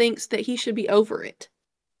Superior thinks that he should be over it.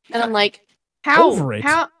 And I'm like, how? Over it?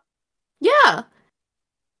 How? Yeah.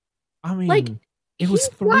 I mean, like, it was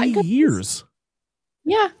 3 years.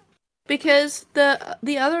 Yeah. Because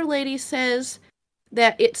the other lady says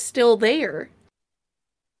that it's still there.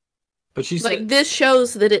 But she's like, this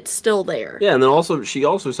shows that it's still there. Yeah, and then she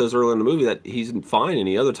also says earlier in the movie that he's fine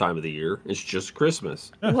any other time of the year. It's just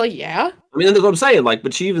Christmas. Well, yeah. I mean, that's what I'm saying. Like,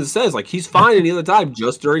 but she even says like he's fine any other time,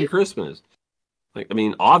 just during Christmas. Like, I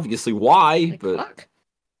mean, obviously, why? Like, but fuck.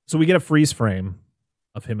 So we get a freeze frame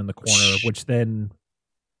of him in the corner, which then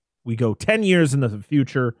we go 10 years in the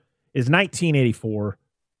future. Is 1984,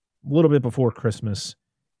 a little bit before Christmas,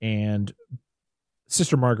 and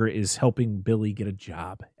Sister Margaret is helping Billy get a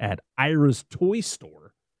job at Ira's toy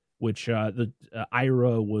store, which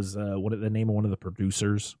Ira was the name of one of the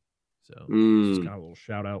producers. So just kind of a little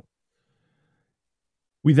shout out.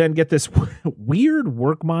 We then get this weird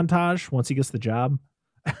work montage once he gets the job.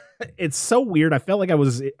 It's so weird. I felt like I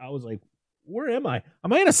was like, where am I?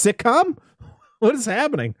 Am I in a sitcom? What is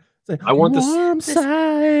happening? It's like, I want warm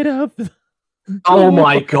side of the Oh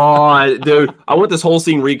my god, dude. I want this whole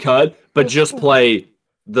scene recut, but just play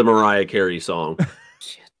the Mariah Carey song.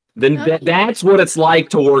 Then that's what it's like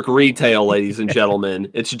to work retail, ladies and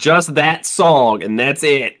gentlemen. It's just that song, and that's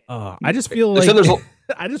it. I just feel like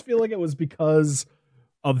I just feel like it was because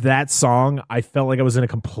of that song, I felt like I was in a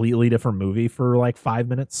completely different movie for like 5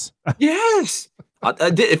 minutes. Yes.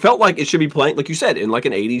 It felt like it should be playing, like you said, in like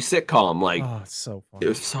an 80s sitcom. Like, oh, it's so funny. It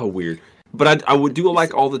was so weird. But I would do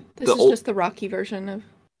like all the old... just the Rocky version of...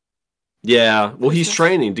 Yeah. Well, he's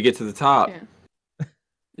training to get to the top. Yeah.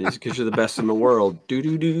 It's because you're the best in the world.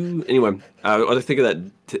 Do. Anyway, I think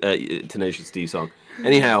of that Tenacious D song.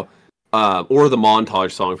 Anyhow, or the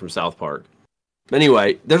montage song from South Park.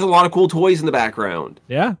 Anyway, there's a lot of cool toys in the background.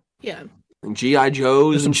 Yeah. Yeah. And G.I.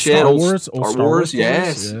 Joes and shit. Star Wars,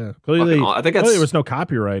 yes. Yeah. Clearly, I think there was no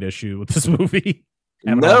copyright issue with this movie.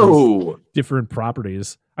 No. Different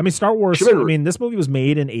properties. I mean, Star Wars, this movie was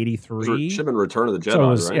made in 83. Should have been Return of the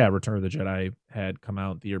Jedi, right? Yeah, Return of the Jedi had come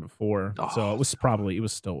out the year before. Oh. So it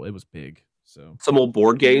was big. So some old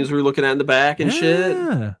board games we were looking at in the back and shit.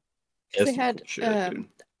 Yes, they had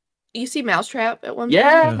you see Mousetrap at one point?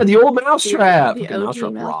 Yeah, the old Mousetrap. The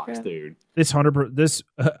Mousetrap rocks, dude.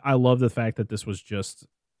 I love the fact that this was just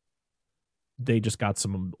they just got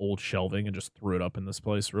some old shelving and just threw it up in this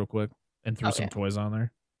place real quick and threw some toys on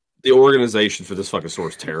there. The organization for this fucking store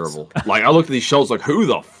is terrible. Like, I looked at these shelves like, who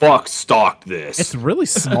the fuck stocked this? It's really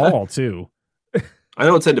small too. I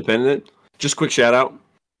know it's independent. Just quick shout out.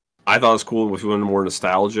 I thought it was cool if you wanted more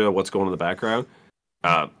nostalgia, what's going on in the background.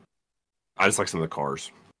 I just like some of the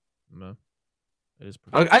cars. No. It is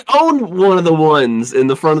I owned one of the ones in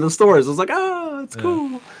the front of the stores. I was like, it's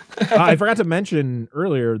cool. I forgot to mention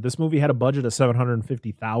earlier, this movie had a budget of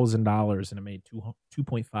 $750,000 and it made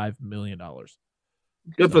 $2.5 million.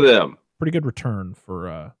 Good for them. Pretty good return for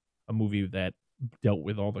a movie that dealt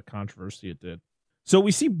with all the controversy it did. So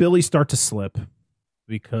we see Billy start to slip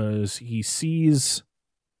because he sees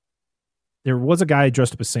there was a guy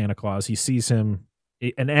dressed up as Santa Claus. He sees him.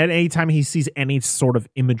 And at any time he sees any sort of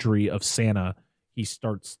imagery of Santa, he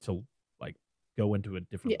starts to like go into a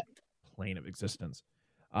different plane of existence.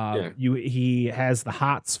 He has the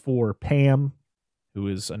hots for Pam, who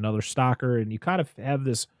is another stalker, and you kind of have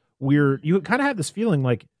this feeling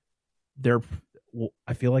like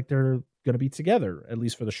I feel like they're going to be together, at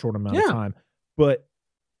least for the short amount of time. But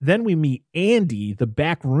then we meet Andy, the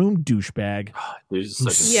backroom douchebag. He is a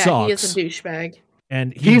douchebag.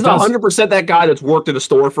 And he's 100% that guy that's worked at a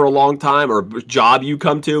store for a long time or a job you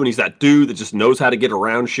come to, and he's that dude that just knows how to get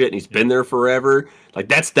around shit, and he's been there forever. Like,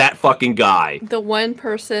 that's that fucking guy. The one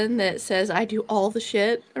person that says, I do all the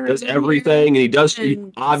shit. Does everything, and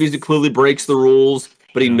he obviously clearly breaks the rules,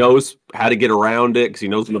 but he knows how to get around it because he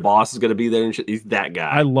knows when the boss is going to be there and shit. He's that guy.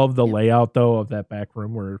 I love the layout, though, of that back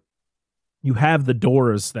room where you have the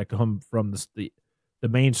doors that come from the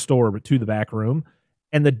main store to the back room.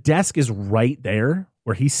 And the desk is right there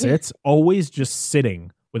where he sits, always just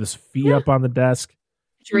sitting with his feet up on the desk.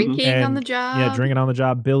 Drinking on the job. Yeah, drinking on the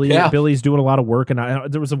job. Billy's doing a lot of work.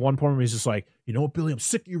 And there was one point where he's just like, you know what, Billy, I'm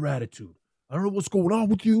sick of your attitude. I don't know what's going on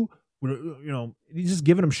with you. You know, he's just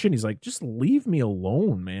giving him shit. He's like, just leave me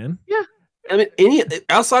alone, man. Yeah. I mean,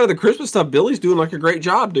 outside of the Christmas stuff, Billy's doing like a great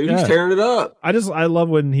job, dude. Yeah. He's tearing it up. I love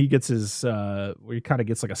when he gets his, where he kind of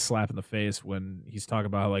gets like a slap in the face when he's talking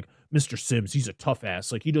about like Mr. Sims. He's a tough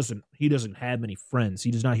ass. Like he doesn't have many friends.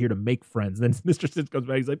 He's not here to make friends. Then Mr. Sims comes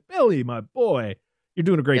back. He's like, Billy, my boy, you're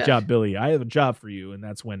doing a great job, Billy. I have a job for you. And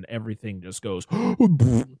that's when everything just goes.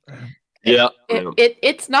 Yeah.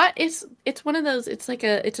 It's one of those. It's like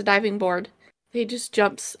it's a diving board. He just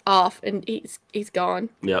jumps off and he's gone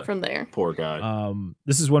from there. Poor guy.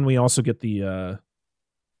 This is when we also get the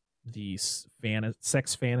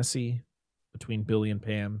sex fantasy between Billy and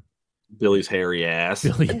Pam. Billy's hairy ass.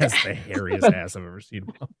 Billy has the hairiest ass I've ever seen.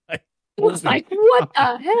 I was like, what the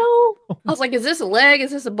hell? I was like, is this a leg?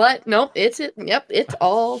 Is this a butt? Nope, it's it. Yep, it's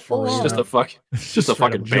all full. It's just a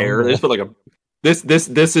fucking bear. They just put like a this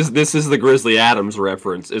is the Grizzly Adams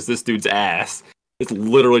reference. Is this dude's ass? It's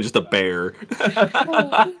literally just a bear.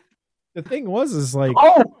 The thing is like...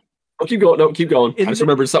 Oh, keep going. No, keep going. I just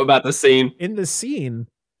remembered something about the scene. In the scene,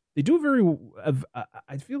 they do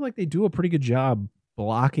I feel like they do a pretty good job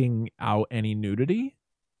blocking out any nudity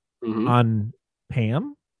on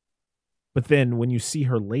Pam. But then when you see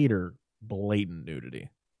her later, blatant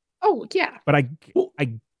nudity. Oh, yeah. But I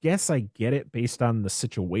guess I get it based on the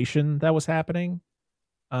situation that was happening.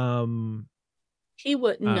 He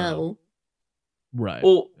wouldn't know. Right.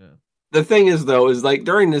 Well, the thing is, though, is like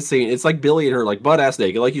during this scene, it's like Billy and her like butt ass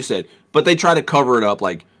naked, like you said, but they try to cover it up,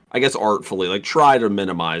 like I guess artfully, like try to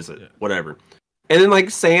minimize it, whatever. And then like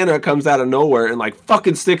Santa comes out of nowhere and like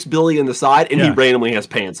fucking sticks Billy in the side, and he randomly has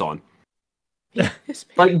pants on.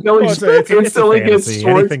 Like Billy instantly gets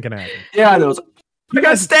anything can happen. Yeah, I know. You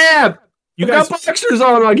got stabbed. You got boxers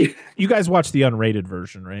on. You guys watched the unrated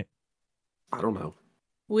version, right? I don't know.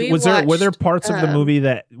 Were there parts of the movie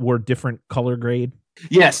that were different color grade?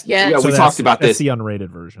 Yes. Yeah, so we talked about this. That's the unrated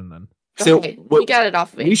version then. So okay, we got it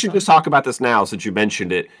off of it. We should just talk about this now since you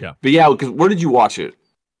mentioned it. Yeah. But yeah, because where did you watch it?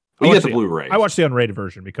 We got the Blu-ray. I watched the unrated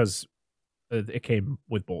version because it came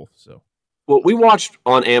with both. So. Well, we watched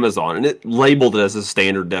on Amazon, and it labeled it as a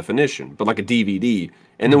standard definition, but like a DVD.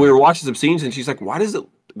 And then we were watching some scenes, and she's like, "Why does it?"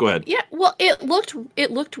 Go ahead. Yeah, well, it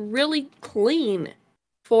looked really clean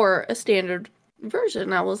for a standard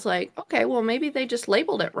version. I was like, okay, well, maybe they just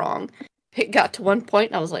labeled it wrong. It got to one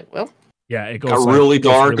point, and I was like, well, yeah, it goes got really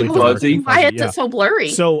dark and fuzzy. Why is it so blurry?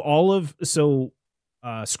 So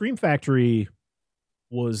Scream Factory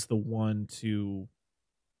was the one to.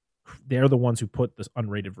 They're the ones who put this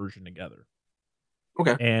unrated version together.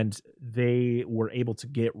 Okay. And they were able to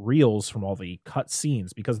get reels from all the cut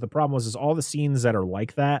scenes because the problem was all the scenes that are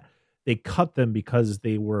like that, they cut them because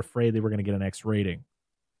they were afraid they were going to get an X rating.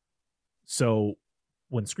 So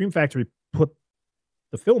when Scream Factory put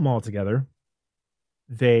the film all together,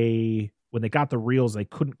 when they got the reels, they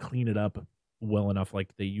couldn't clean it up well enough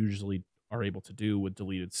like they usually are able to do with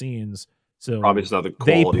deleted scenes. So probably it's not the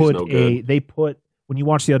quality's no good. They put when you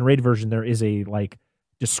watch the unrated version, there is a like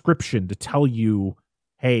description to tell you,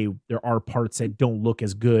 hey, there are parts that don't look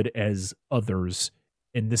as good as others,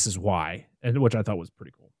 and this is why, and which I thought was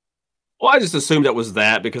pretty cool. Well, I just assumed that was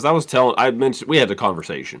that because I mentioned we had a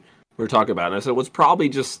conversation. We were talking about it, and I said, well, it's probably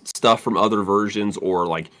just stuff from other versions, or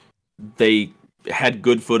like they had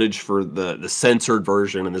good footage for the censored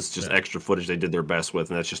version, and this is just extra footage they did their best with,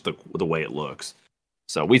 and that's just the way it looks.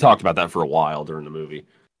 So we talked about that for a while during the movie.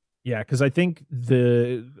 Yeah, because I think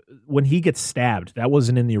when he gets stabbed, that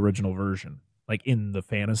wasn't in the original version, like in the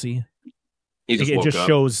fantasy. It just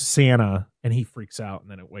shows Santa, and he freaks out,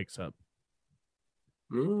 and then it wakes up.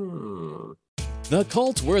 The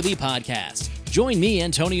Cult-Worthy Podcast. Join me,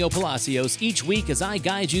 Antonio Palacios, each week as I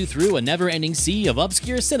guide you through a never-ending sea of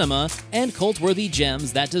obscure cinema and cult-worthy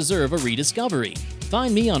gems that deserve a rediscovery.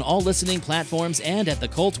 Find me on all listening platforms and at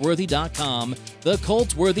thecultworthy.com. The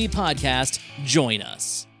Cult-Worthy Podcast. Join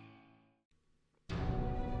us.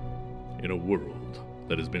 In a world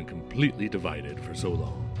that has been completely divided for so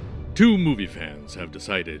long, two movie fans have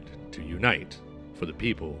decided to unite for the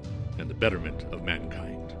people and the betterment of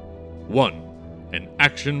mankind. One, an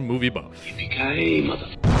action movie buff.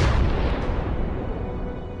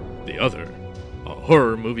 The other, a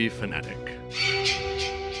horror movie fanatic.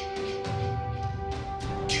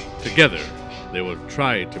 Together, they will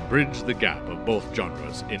try to bridge the gap of both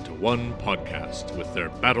genres into one podcast with their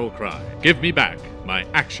battle cry, "Give me back my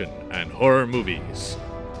action and horror movies."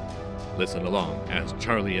 Listen along as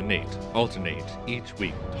Charlie and Nate alternate each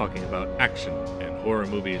week talking about action and horror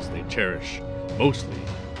movies they cherish, mostly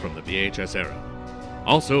from the VHS era.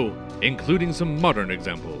 Also, including some modern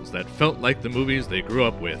examples that felt like the movies they grew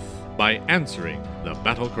up with by answering the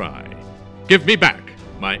battle cry, "Give me back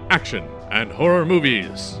my action and horror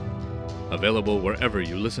movies." Available wherever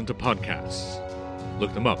you listen to podcasts.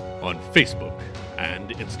 Look them up on Facebook and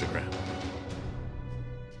Instagram.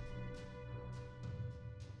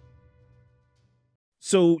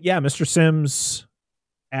 So yeah, Mr. Sims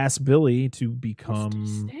asked Billy to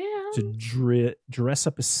dress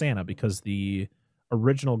up as Santa because the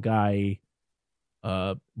original guy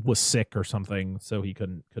was sick or something, so he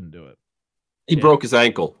couldn't do it. He broke his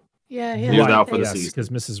ankle. Yeah, he was out for the season because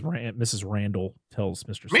Mrs. Randall tells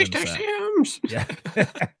Mr. Sims Mr. Sims.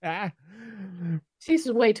 Yeah. She's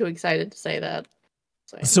way too excited to say that.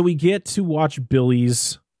 So we get to watch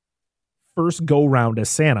Billy's first go round as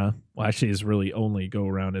Santa. Well, actually, his really only go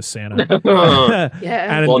around as Santa.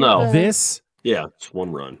 Yeah. And well, no. This. Yeah, it's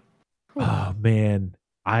one run. Oh man,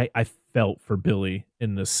 I felt for Billy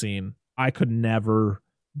in this scene. I could never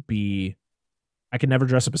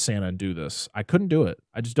dress up as Santa and do this. I couldn't do it.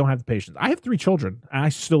 I just don't have the patience. I have 3 children, and I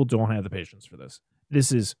still don't have the patience for this.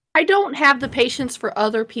 I don't have the patience for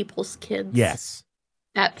other people's kids. Yes.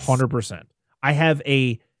 That's 100%. I have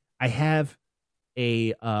a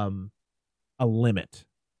limit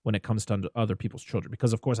when it comes to other people's children,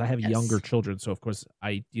 because of course I have younger children. So of course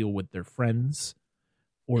I deal with their friends,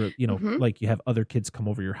 or, like you have other kids come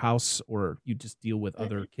over your house, or you just deal with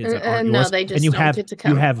other kids that aren't yours. No, they just and you don't have, get to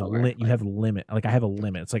come you have over. you have a limit. Like I have a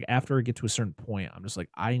limit. It's like after I get to a certain point, I'm just like,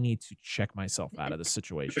 I need to check myself out of this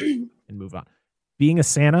situation and move on. Being a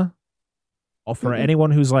Santa, for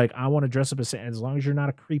anyone who's like, I want to dress up as Santa, as long as you're not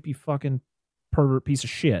a creepy fucking pervert piece of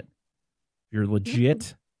shit, you're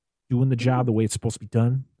legit doing the job the way it's supposed to be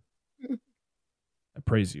done, I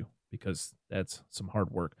praise you, because that's some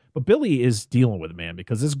hard work. But Billy is dealing with it, man,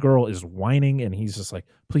 because this girl is whining, and he's just like,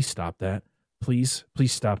 please stop that. Please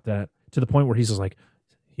stop that. To the point where he's just like,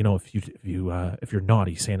 you know, if you're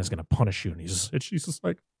naughty, Santa's gonna punish you. And she's just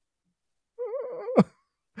like,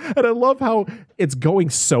 and I love how it's going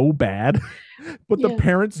so bad, but the Yeah.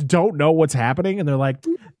 parents don't know what's happening, and they're like,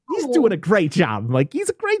 he's No. doing a great job. Like, he's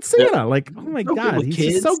a great Santa. Yeah. Like, oh my So good God, with he's just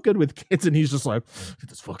kids. so good with kids. And he's just like, get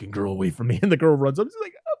this fucking girl away from me. And the girl runs up. She's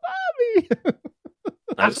like, oh, Bobby.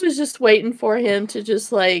 I was just waiting for him to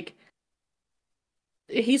just like.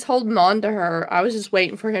 He's holding on to her. I was just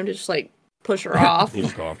waiting for him to just like push her off He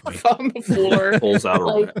just off me. on the floor. pulls out a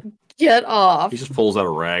Like, rag. get off. He just pulls out a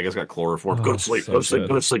rag. It's got chloroform. Go Oh, to sleep. so Go to sleep. good.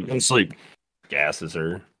 Go to sleep. Go to sleep. Gasses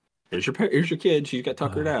her. Here's your kid. She's got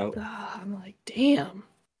tuckered out. I'm like, damn.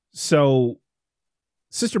 So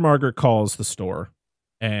Sister Margaret calls the store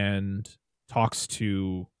and talks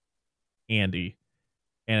to Andy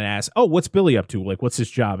and asks, oh, what's Billy up to? Like, what's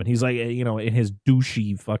his job? And he's like, you know, in his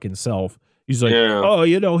douchey fucking self, he's like, Yeah. oh,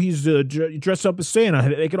 you know, he's dressed up as Santa,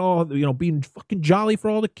 making all, you know, being fucking jolly for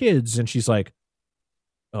all the kids. And she's like,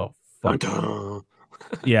 oh, fuck. Dun-dun.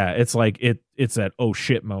 Yeah, it's like, it's that oh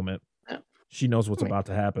shit moment. Oh. She knows what's Right. about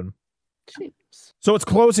to happen. Jeez. So it's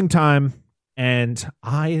closing time, and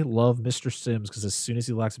I love Mr. Sims because as soon as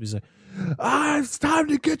he locks up, he's like, it's time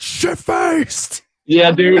to get shit-faced.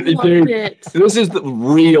 Yeah, dude. I loved it. This is the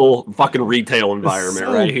real fucking retail environment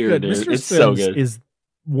So right here, good. dude. Mr. It's Sims so good. is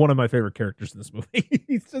one of my favorite characters in this movie.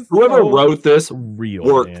 He's just Whoever so wrote this real,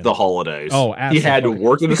 worked man. the holidays. Oh, he had to absolutely.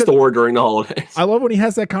 work in the Because store during the holidays. I love when he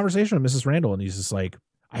has that conversation with Mrs. Randall, and he's just like,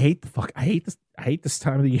 I hate this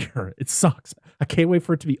time of the year. It sucks. I can't wait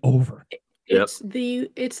for it to be over. Yep.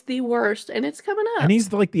 It's the worst, and it's coming up. And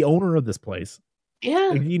he's like the owner of this place. yeah,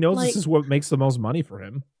 Like, he knows like- this is what makes the most money for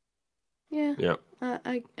him. yeah. Yep.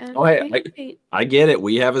 I Oh, hey, I get it.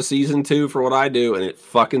 We have a season 2 for what I do, and it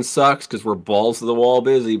fucking sucks because we're balls to the wall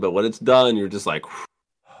busy. But when it's done, you're just like,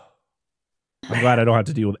 I'm glad I don't have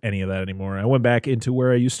to deal with any of that anymore. I went back into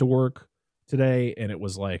where I used to work today, and it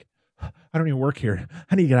was like, I don't even work here.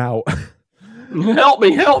 I need to get out. help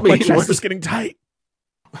me. My chest is getting tight.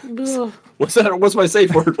 Ugh. What's that? What's my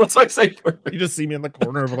safe word? What's my safe word? You just see me in the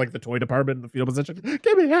corner of like the toy department in the fetal position.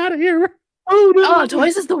 Get me out of here. Oh,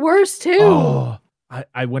 toys is the worst too. Oh,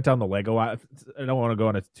 I went down the Lego aisle. I don't want to go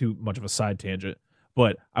on too much of a side tangent,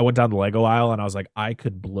 but I went down the Lego aisle and I was like, I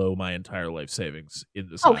could blow my entire life savings in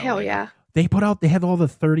this. Oh aisle hell right now. yeah! They have all the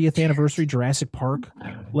 30th anniversary Jurassic Park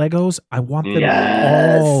Legos. I want them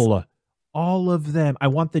Yes. all of them. I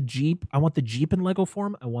want the Jeep. I want the Jeep in Lego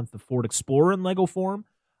form. I want the Ford Explorer in Lego form.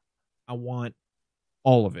 I want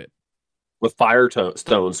all of it. With fire stones,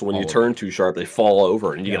 so when All you of turn too sharp, they fall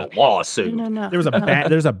over and you Yeah. get a lawsuit. No. There was a bat.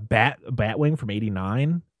 There's a Batwing from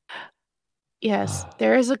 '89. Yes,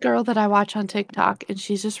 there is a girl that I watch on TikTok, and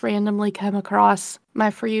she's just randomly come across my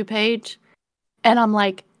For You page, and I'm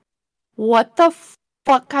like, "What the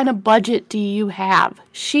fuck kind of budget do you have?"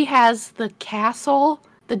 She has the castle,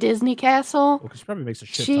 the Disney castle. Well, 'cause she probably makes a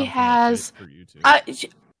shit She ton from that has- shit for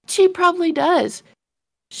YouTube. She probably does.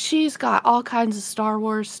 She's got all kinds of Star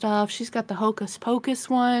Wars stuff. She's got the Hocus Pocus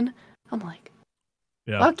one. I'm like,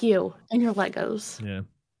 Yeah. fuck you and your Legos. Yeah.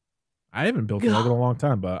 I haven't built a Ugh. Lego in a long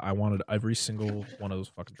time, but I wanted every single one of those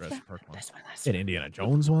fucking Jurassic Park ones. That's my last And one. Indiana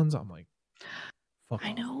Jones ones. I'm like, fuck.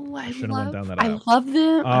 I know. I shouldn't have went love. down that I aisle. love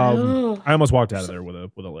them. Ugh. I almost walked out of there with a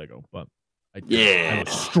Lego, but I Yeah.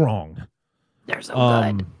 was strong. They're so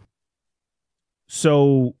good.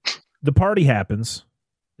 So the party happens.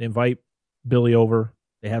 They invite Billy over.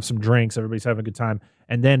 They have some drinks. Everybody's having a good time.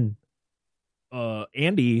 And then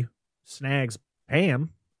Andy snags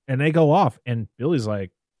Pam and they go off. And Billy's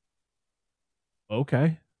like,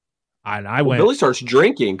 okay. And I went, Billy starts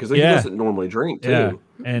drinking because he Yeah. doesn't normally drink too. Yeah.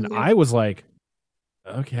 and Yeah. I was like,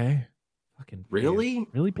 okay. Fucking Pam. Really?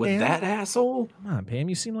 Really, Pam? With that asshole? Come on, Pam.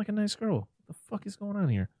 You seem like a nice girl. What the fuck is going on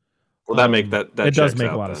here? Well, that make that it does checks make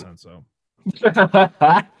a out lot of then. sense, so.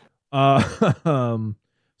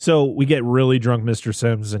 So we get really drunk, Mr.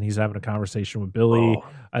 Sims, and he's having a conversation with Billy. Oh.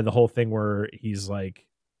 And the whole thing where he's like,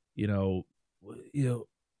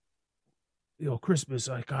 Christmas,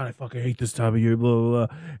 God, I fucking hate this time of year, blah, blah,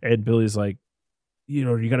 blah. And Billy's like,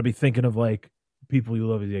 you got to be thinking of like people you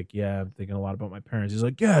love. He's like, yeah, I'm thinking a lot about my parents. He's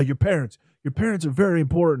like, yeah, your parents are very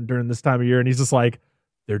important during this time of year. And he's just like,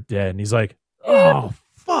 they're dead. And he's like, oh,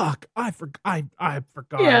 fuck. I forgot.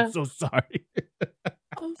 Yeah. I'm so sorry.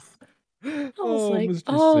 I was like, Mr.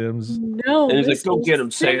 oh Sims. no! And he's like, Mr. "Go get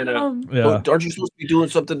him, Santa." Sim. Yeah. Aren't you supposed to be doing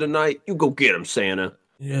something tonight? You go get him, Santa.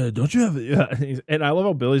 Yeah, don't you have it? Yeah, and I love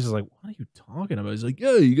how Billy's just like, "What are you talking about?" He's like,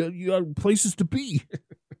 "Yeah, you got places to be."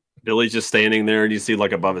 Billy's just standing there, and you see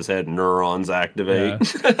like above his head neurons activate.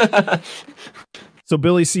 So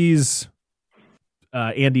Billy sees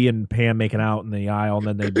Andy and Pam making out in the aisle,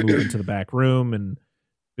 and then they move into the back room, and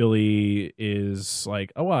Billy is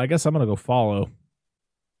like, oh, well, I guess I'm going to go follow.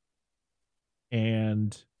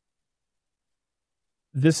 And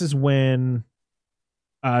this is when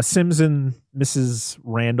Sims and Mrs.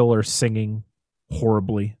 Randall are singing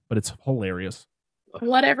horribly, but it's hilarious.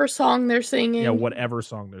 Whatever song they're singing. Yeah, whatever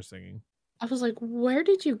song they're singing. I was like, where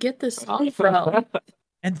did you get this song from?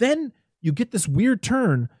 And then you get this weird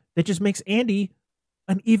turn that just makes Andy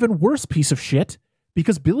an even worse piece of shit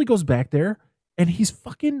because Billy goes back there and he's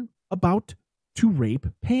fucking about to rape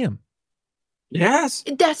Pam. Yes.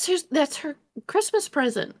 That's her Christmas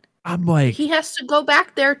present. I'm like, He has to go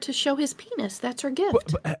back there to show his penis. That's her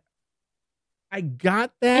gift. but I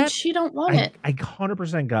got that. And she don't want it. I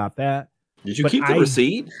 100% got that. Did you But keep the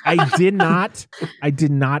receipt? I did not. I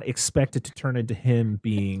did not expect it to turn into him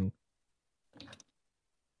being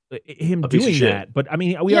A piece of doing shit. that. But I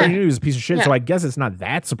mean, we Yeah. already knew he was a piece of shit, Yeah. so I guess it's not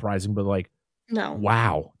that surprising. But like, No.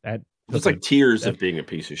 wow, that It's like tears of being a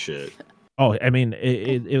piece of shit. oh, I mean,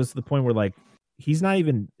 it was the point where like he's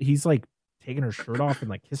like taking her shirt off and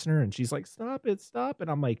like kissing her, and she's like, "Stop it, stop it!"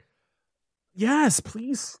 I'm like, "Yes,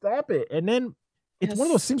 please stop it!" And then it's one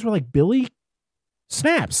of those things where like Billy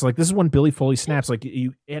snaps. Like this is when Billy fully snaps. Like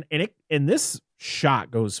and this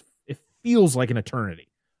shot goes. It feels like an eternity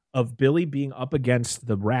of Billy being up against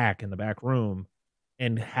the rack in the back room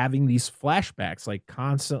and having these flashbacks, like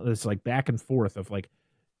constant. It's like back and forth of like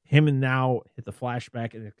him and now hit the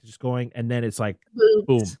flashback and it's just going, and then it's like Boobs.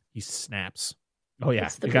 boom, he snaps. Oh yeah,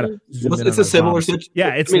 It's the you gotta boobs. zoom in It's on a his similar mom. situation. Yeah,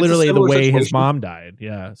 it's I mean, literally the similar way his situation. mom died.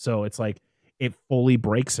 Yeah, so it's like it fully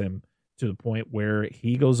breaks him to the point where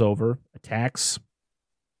he goes over, attacks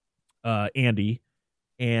Andy,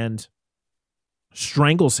 and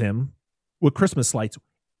strangles him with Christmas lights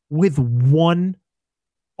with one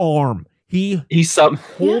arm. He He's some.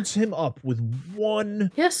 holds him up with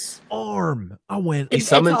one Yes. arm. I went, He It's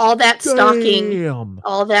summons- all that stocking. damn.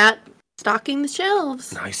 All that stocking the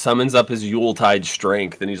shelves. He summons up his Yuletide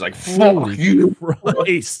strength, and he's like, Holy "Fuck you!"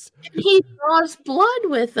 Christ. He draws blood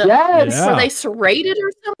with them. Yes. Yeah. Were they serrated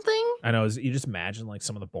or something? I know. You just imagine like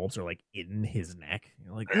some of the bolts are like in his neck.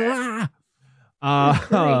 You're like, Great.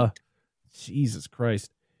 Jesus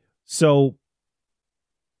Christ. So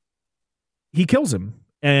he kills him,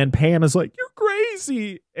 and Pam is like, "You're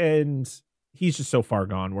crazy," and he's just so far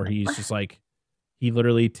gone where he's just like, he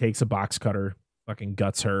literally takes a box cutter, fucking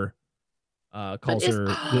guts her, calls is-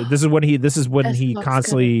 her. This is when he As he box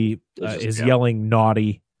constantly This is- is yeah. yelling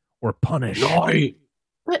naughty or punish. Naughty.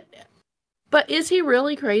 But is he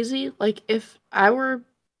really crazy? Like if I were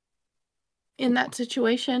in that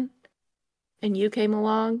situation and you came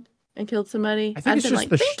along and killed somebody, I think I'd it's been just like,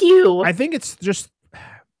 the thank you. I think it's just,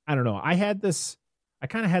 I don't know. I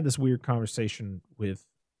kind of had this weird conversation with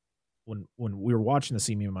when we were watching the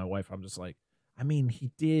scene, me and my wife. I'm just like, I mean,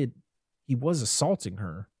 he was assaulting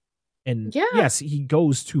her, and Yeah. yes, he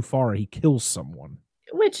goes too far. He kills someone,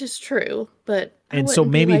 Which is true, but I and so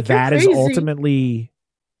wouldn't be maybe like, "You're that is crazy." ultimately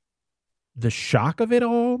the shock of it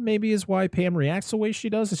all. Maybe is why Pam reacts the way she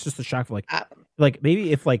does. It's just the shock of like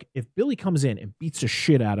maybe if Billy comes in and beats the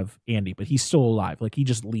shit out of Andy, but he's still alive, like he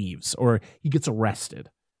just leaves or he gets arrested,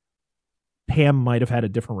 Pam might have had a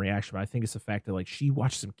different reaction. But I think it's the fact that like she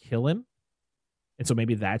watches him kill him, and so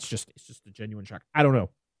maybe it's just a genuine shock. I don't know.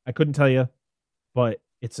 I couldn't tell you, but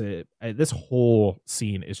this whole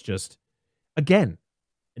scene is just, again,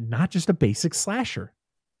 not just a basic slasher.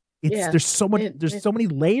 Yeah, There's so much. it- There's it- so many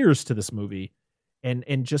layers to this movie, and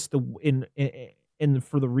just in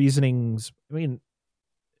for the reasonings. I mean,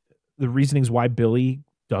 the reasonings why Billy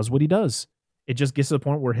does what he does. It just gets to the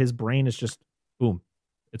point where his brain is just boom,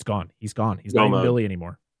 it's gone. He's gone. He's not Go even mode. Billy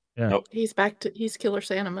anymore. Yeah, Nope. He's Killer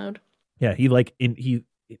Santa mode. yeah.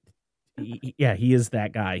 He is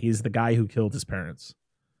that guy. He's the guy who killed his parents.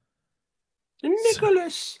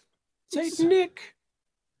 Nicholas, Saint Nick.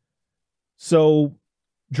 So,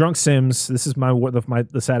 Drunk Sims. This is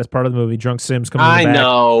the saddest part of the movie. Drunk Sims comes. I in the back.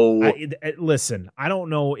 know. Listen, I don't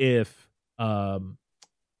know if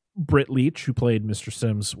Britt Leach, who played Mr.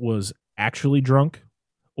 Sims, was actually drunk,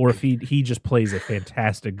 or if he just plays a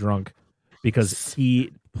fantastic drunk because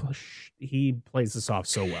he plays this off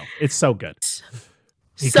so well. It's so good.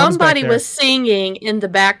 He comes back Somebody there- was singing in the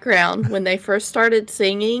background when they first started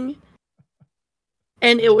singing.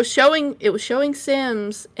 And it was showing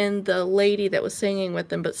Sims and the lady that was singing with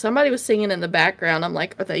them, but somebody was singing in the background. I'm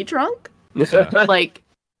like, are they drunk? Like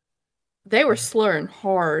they were slurring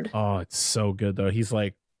hard. Oh, it's so good though. He's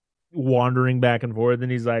like wandering back and forth,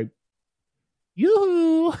 and he's like,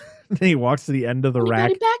 "Yoo!" Then he walks to the end of the rack,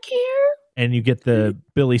 Anybody back here? and you get the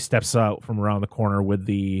Billy steps out from around the corner with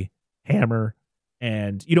the hammer,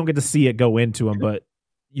 and you don't get to see it go into him, but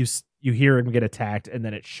you hear him get attacked, and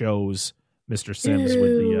then it shows Mr. Sims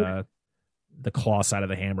with the claw side of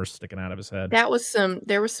the hammer sticking out of his head. There was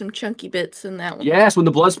some chunky bits in that one. Yes, when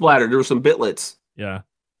the blood splattered, there were some bitlets. Yeah.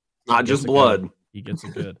 Not just blood. He gets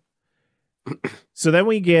it good. So then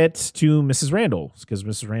we get to Mrs. Randall, because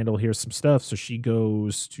Mrs. Randall hears some stuff, so she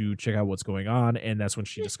goes to check out what's going on, and that's when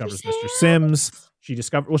she discovers Mr. Sims. She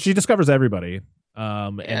discovers everybody.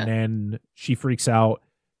 And then she freaks out.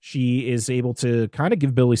 She is able to kind of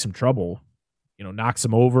give Billy some trouble, knocks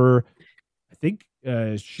him over. I think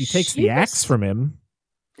she takes the axe from him.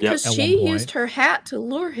 Because she used her hat to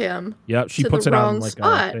lure him. Yep, she puts it on like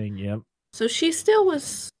a thing. Yep. So she still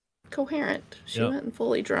was coherent. She wasn't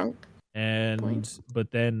fully drunk.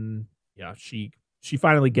 But then, she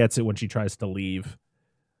finally gets it when she tries to leave.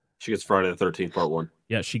 She gets Friday the 13th, part 1.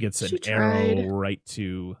 Yeah, she gets an arrow right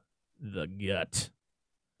to the gut.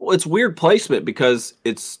 Well, it's weird placement because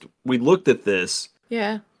we looked at this.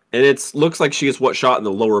 Yeah. And it looks like she gets shot in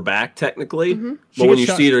the lower back, technically. Mm-hmm. But when you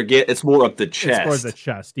see her it's more up the chest. It's more the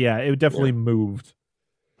chest. Yeah, it definitely moved.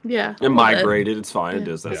 Yeah. It migrated. It's fine. Yeah. It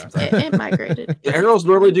does that. It migrated. Arrows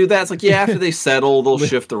normally do that. It's like, after they settle, they'll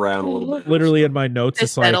shift around a little bit. Literally in my notes,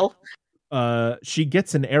 it's settle. like, she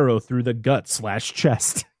gets an arrow through the gut /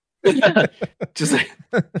 chest. Just like,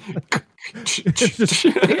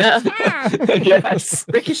 yes,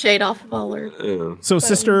 ricocheted off of all her. So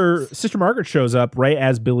Sister Margaret shows up right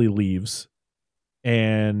as Billy leaves,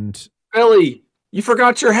 and Billy, you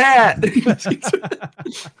forgot your hat.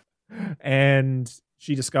 And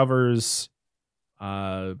she discovers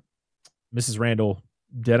Mrs. Randall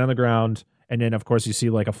dead on the ground, and then of course you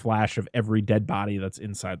see like a flash of every dead body that's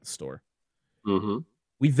inside the store. Mm-hmm.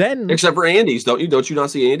 We then, except for Andy's, don't you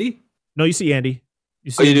not see Andy? No, you see Andy.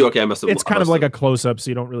 You do? Okay, I must have. It's kind of like a close up,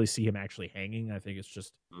 so you don't really see him actually hanging. I think it's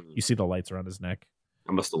just you see the lights around his neck.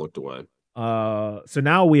 I must have looked away. So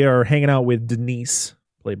now we are hanging out with Denise,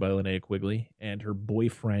 played by Linnea Quigley, and her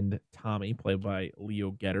boyfriend Tommy, played by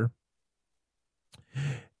Leo Getter.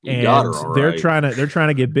 And they're trying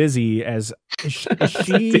to get busy. Is she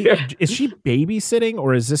babysitting,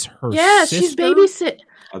 or is this her? Yeah, sister? she's babysitting.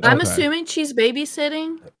 I'm assuming she's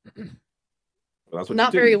babysitting. That's what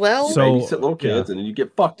not very well. So babysit little kids, and then you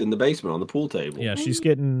get fucked in the basement on the pool table. Yeah,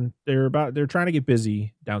 they're trying to get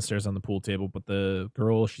busy downstairs on the pool table, but the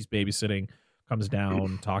girl she's babysitting comes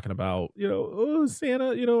down talking about, oh,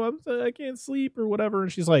 Santa, I can't sleep or whatever, and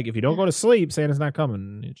she's like, if you don't go to sleep, Santa's not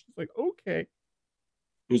coming. And she's like, okay.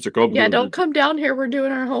 Yeah, don't come down here. We're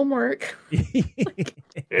doing our homework.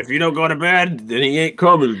 If you don't go to bed, then he ain't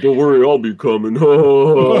coming. Don't worry, I'll be coming. He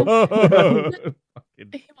won't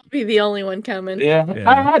be the only one coming. Yeah.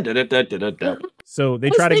 So they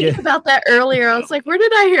try to get about that earlier. I was like, where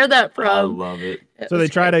did I hear that from? I love it. So they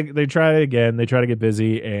try again. They try to get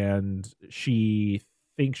busy, and she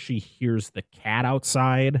thinks she hears the cat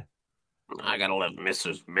outside. I gotta let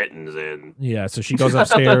Mrs. Mittens in. Yeah, so she goes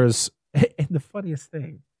upstairs. And the funniest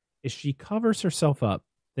thing is she covers herself up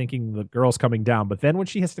thinking the girl's coming down, but then when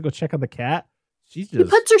she has to go check on the cat, she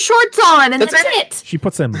puts her shorts on and that's it. She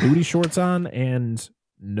puts them booty shorts on and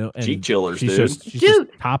cheek chillers, she's just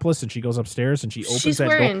topless, and she goes upstairs and she opens that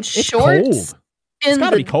door. It's shorts. Cold. It's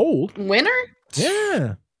gotta be cold. Winter?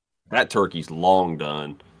 Yeah. That turkey's long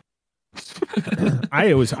done. I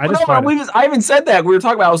even said that. We were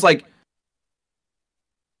talking about, I was like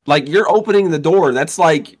you're opening the door. That's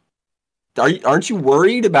like, aren't you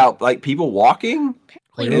worried about like people walking?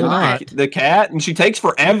 The cat, and she takes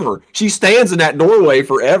forever. She stands in that doorway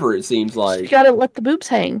forever. It seems like you gotta let the boobs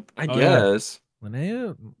hang. I guess.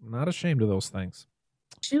 Linnea, not ashamed of those things.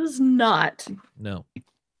 She was not. No,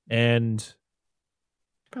 and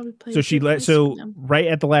probably so right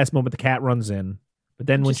at the last moment, the cat runs in, but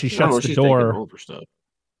then when she shuts the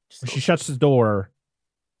door,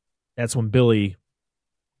 that's when Billy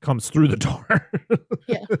comes through the door.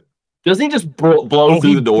 Yeah. Doesn't he just blow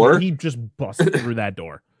through the door? He just busts through that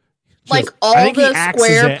door. Like all the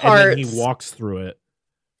square parts. And then he walks through it.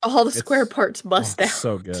 All the square parts bust out.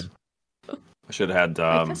 So good. I should have had.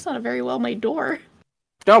 That's not a very well made door.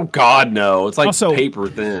 Oh God, no! It's like also, paper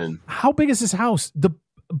thin. How big is this house? The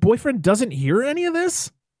boyfriend doesn't hear any of this.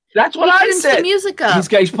 That's what I said. The music up.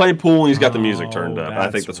 He's playing pool and he's got the music turned up. I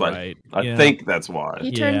think that's right. why. I think that's why.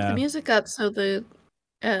 He turned the music up so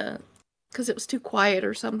because it was too quiet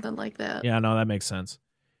or something like that. Yeah, no, that makes sense.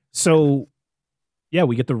 So, yeah,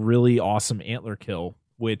 we get the really awesome antler kill,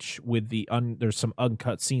 which with there's some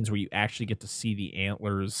uncut scenes where you actually get to see the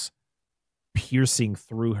antlers piercing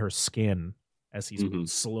through her skin as he's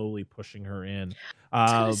slowly pushing her in. I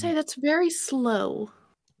was going to say, that's very slow.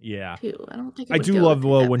 Yeah. too. I don't think it I would do go love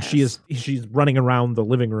that when fast. she's running around the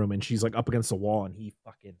living room and she's like up against the wall and he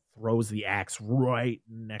fucking throws the axe right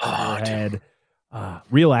next to her head.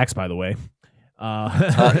 Real axe, by the way.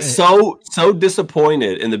 So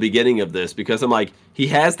disappointed in the beginning of this because I'm like, he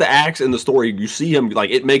has the axe in the store. You see him, like,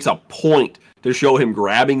 it makes a point to show him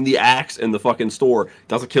grabbing the axe in the fucking store.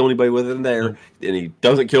 Doesn't kill anybody with it in there, and he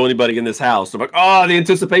doesn't kill anybody in this house. So I'm like, oh, the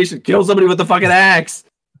anticipation, kill somebody with the fucking axe.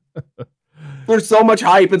 There's so much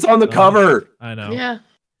hype. It's on the cover. I know. Yeah.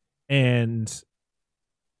 And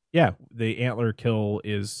yeah, the antler kill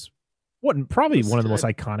is probably one of the most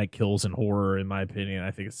iconic kills in horror, in my opinion.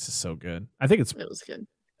 I think it's just so good. I think it was good.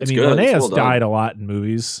 I mean, Linnea's died a lot in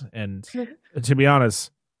movies, and to be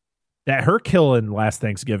honest, that her kill in Last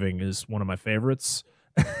Thanksgiving is one of my favorites.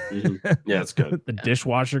 Mm-hmm. Yeah, it's good. The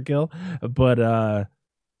dishwasher kill, but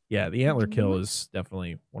yeah, the antler kill is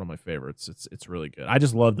definitely one of my favorites. It's really good. I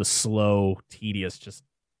just love the slow, tedious, just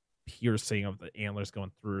piercing of the antlers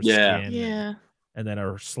going through her skin. Yeah. And then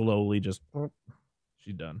her slowly just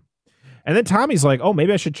she's done. And then Tommy's like, oh,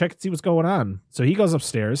 maybe I should check and see what's going on. So he goes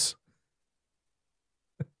upstairs.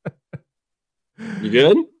 You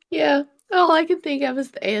good? Yeah. All I can think of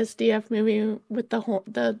is the ASDF movie with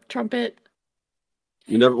the trumpet.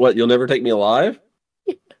 You'll never take me alive?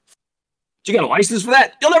 Yes. You got a license for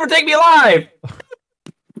that? You'll never take me alive.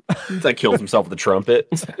 That kills himself with a trumpet.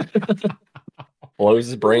 Blows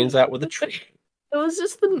his brains out with a trumpet. It was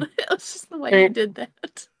just the way he did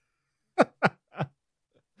that.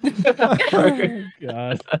 Oh,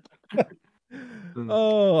 God.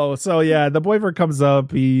 Oh, so yeah, the boyfriend comes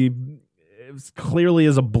up. He clearly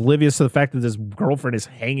is oblivious to the fact that his girlfriend is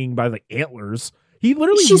hanging by the antlers. He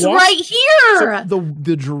literally she's right here. So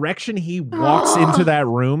the direction he walks into that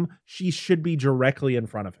room, she should be directly in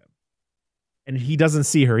front of him, and he doesn't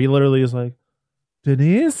see her. He literally is like,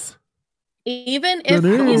 Denise. Even if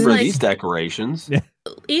he's like these decorations,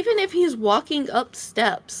 even if he's walking up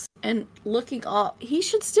steps and looking off, he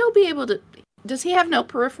should still be able to. Does he have no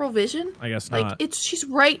peripheral vision? I guess like not. She's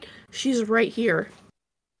right here.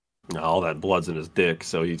 No, all that blood's in his dick,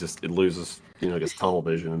 so it loses, his tunnel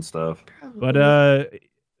vision and stuff. But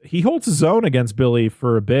he holds his own against Billy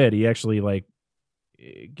for a bit. He actually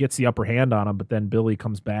gets the upper hand on him, but then Billy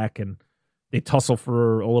comes back and they tussle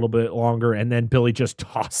for a little bit longer, and then Billy just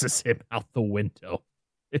tosses him out the window.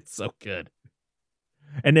 It's so good.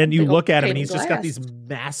 And then you look at him, and he's just got these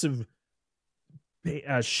massive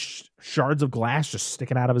shards of glass just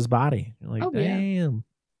sticking out of his body. You're like, damn. Yeah.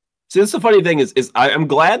 See, that's the funny thing is I'm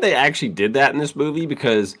glad they actually did that in this movie,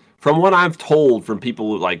 because from what I've told from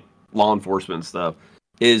people like law enforcement and stuff,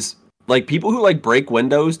 is like people who like break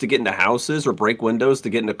windows to get into houses or break windows to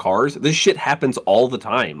get into cars, this shit happens all the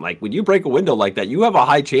time. Like when you break a window like that, you have a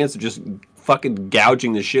high chance of just fucking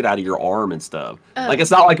gouging the shit out of your arm and stuff. Like it's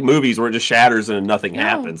not like movies where it just shatters and nothing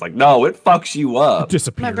happens. Like no, it fucks you up.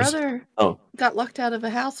 Disappears. My brother got locked out of a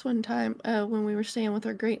house one time when we were staying with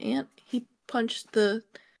our great aunt. He punched the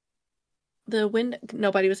window.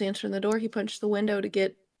 Nobody was answering the door. He punched the window to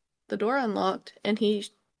get the door unlocked, and he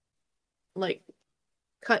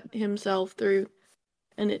cut himself through.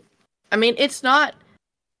 And it's not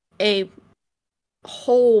a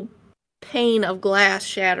whole pane of glass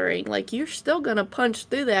shattering. Like you're still gonna punch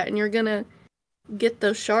through that, and you're gonna get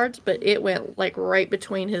those shards, but it went right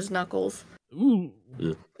between his knuckles. Ooh.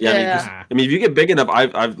 Yeah. I mean, if you get big enough,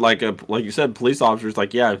 I've like you said, police officers,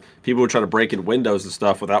 people would try to break in windows and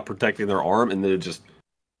stuff without protecting their arm, and then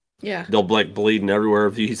they'll bleeding everywhere.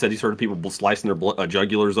 He said he's heard of people slicing their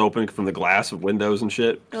jugulars open from the glass of windows and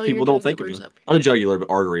shit. People don't think of it. Not a jugular, but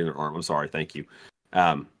artery in their arm. I'm sorry, thank you.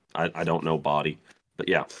 I don't know body, but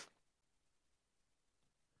yeah.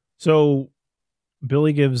 So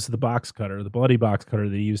Billy gives the bloody box cutter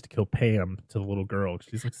that he used to kill Pam to the little girl.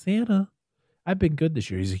 She's like, Santa, I've been good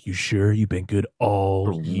this year. He's like, you sure? You've been good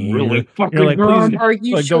all year. Really fucking You're like, please, are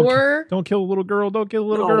you sure? Don't kill a little girl. Don't kill a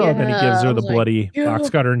little girl. And then he gives her the bloody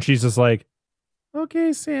box cutter, and she's just like,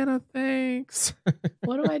 okay, Santa, thanks.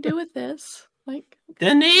 What do I do with this?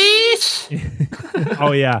 Denise.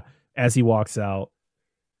 Oh yeah, as he walks out.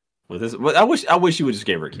 With this, I wish you would just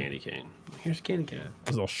give her a candy cane. Here's a candy cane.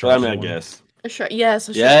 I guess. Yes,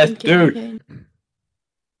 dude. cane.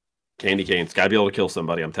 Candy cane. It's got to be able to kill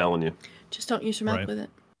somebody. I'm telling you. Just don't use your mouth with it,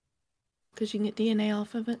 because you can get DNA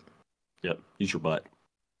off of it. Yep. Use your butt.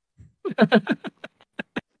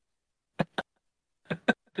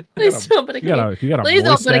 Please don't put a candy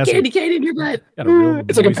cane in your butt.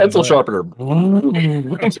 It's like a pencil sharpener. I don't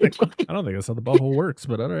think that's how the butthole works,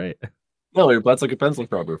 but all right. No, your butt's like a pencil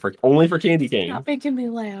sharpener only for candy cane. Not making me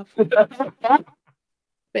laugh.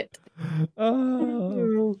 But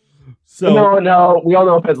So No, we all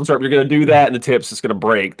know a pencil sharpener. You're gonna do that, and the tip's just gonna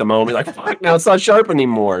break the moment. Like, fuck, now it's not sharp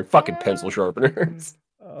anymore. Fucking pencil sharpeners.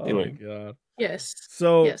 oh Anyway. my god. Yes.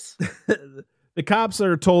 So Yes. the cops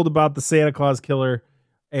are told about the Santa Claus killer,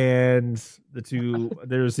 and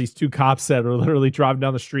there's these two cops that are literally driving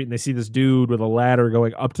down the street, and they see this dude with a ladder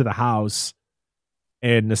going up to the house,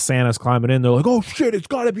 and the Santa's climbing in. They're like, "Oh shit, it's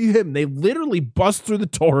got to be him!" They literally bust through the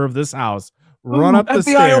door of this house, run up the FBI,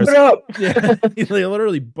 stairs. open up! Yeah, they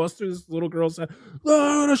literally bust through this little girl's house.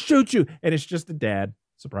 "Oh, I'm gonna shoot you!" And it's just the dad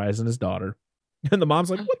surprising his daughter, and the mom's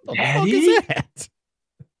like, "What the fuck Daddy? is that?"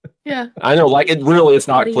 Yeah. I know, like, it's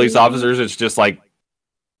not Daddy. police officers. It's just like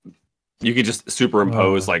you could just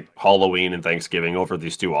superimpose like Halloween and Thanksgiving over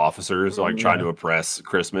these two officers, like trying to oppress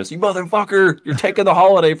Christmas. You motherfucker! You're taking the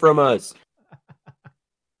holiday from us.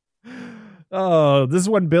 Oh, this is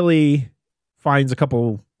when Billy finds a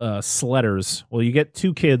couple sledders. Well, you get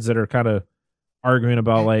two kids that are kind of arguing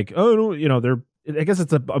about like, oh, you know, I guess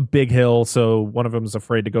it's a big hill, so one of them is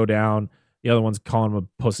afraid to go down. The other one's calling him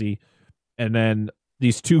a pussy. And then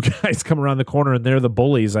these two guys come around the corner, and they're the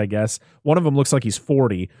bullies, I guess. One of them looks like he's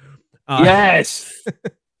 40. Yes.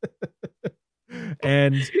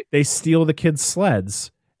 And they steal the kids'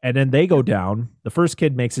 sleds, and then they go down. The first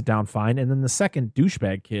kid makes it down fine, and then the second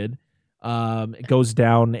douchebag kid goes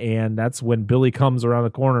down, and that's when Billy comes around the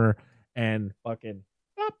corner and fucking,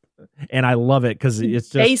 and I love it because it's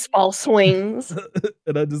just Baseball swings.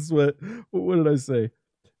 and I just went, what did I say?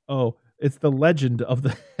 Oh, it's the legend of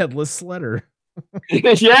the headless sledder.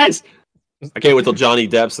 Yes. I can't wait till Johnny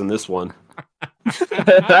Depp's in this one.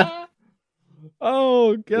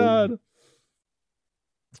 Oh god.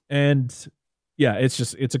 And yeah,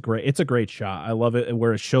 it's a great shot. I love it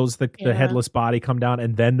where it shows the headless body come down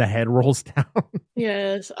and then the head rolls down.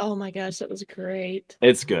 Yes. Oh my gosh, that was great.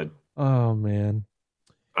 It's good. Oh man.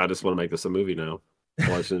 I just want to make this a movie now.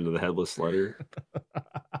 Launch into the headless sledder.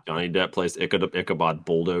 Johnny Depp plays Ichabod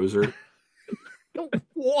Bulldozer.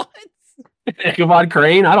 What? Ichabod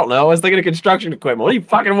Crane? I don't know. I was thinking of construction equipment. What do you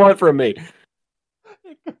fucking want from me?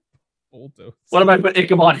 Bulldozer. What am I put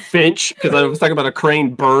Ichabod Finch? Because I was talking about a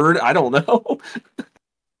crane bird. I don't know.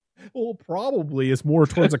 Well, probably it's more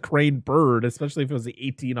towards a crane bird, especially if it was the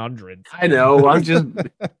 1800s. I know. I'm just.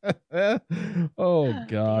 Oh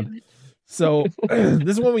god. So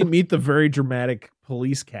this is when we meet the very dramatic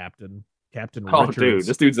police captain, Captain Oh, Richards. dude,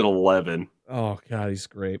 this dude's an 11. Oh god, he's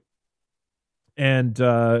great. And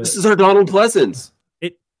This is our Donald Pleasance.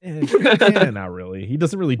 not really. He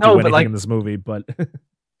doesn't really do No, but, anything like- in this movie, but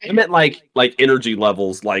I meant like energy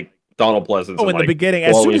levels, like Donald Pleasance. in the like, beginning,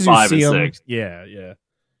 as soon as you 5 see and him, 6. yeah.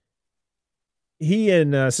 He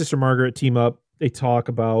and Sister Margaret team up. They talk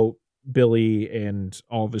about Billy and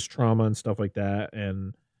all of his trauma and stuff like that,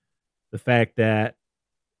 and the fact that,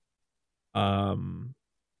 pretty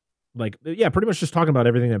much just talking about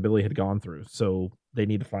everything that Billy had gone through. So they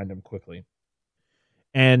need to find him quickly,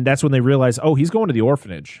 and that's when they realize, oh, he's going to the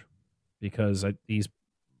orphanage because I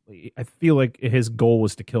feel like his goal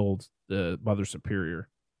was to kill the Mother Superior.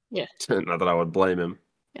 Yeah. Not that I would blame him.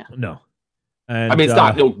 No. And, I mean, it's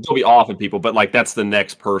not, he'll be offing people, but like that's the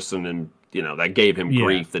next person, and that gave him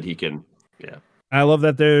grief that he can. Yeah. I love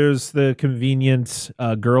that there's the convenient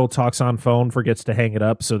girl talks on phone, forgets to hang it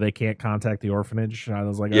up, so they can't contact the orphanage. And I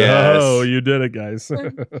was like, Yes. oh, you did it, guys.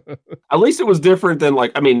 At least it was different than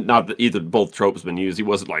like, I mean, not that either both tropes been used. He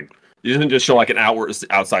wasn't like, he didn't just show like an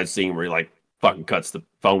outside scene where he like fucking cuts the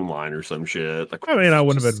phone line or some shit. Like, I mean, I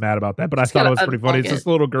wouldn't have been mad about that, but I thought it was pretty funny. It's this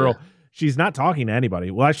little girl. She's not talking to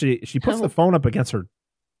anybody. Well, actually, she puts the phone up against her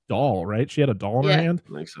doll, right? She had a doll in her hand.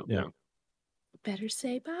 I think so. Yeah. Better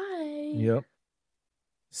say bye. Yep.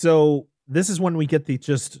 So this is when we get the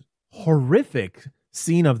just horrific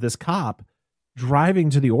scene of this cop driving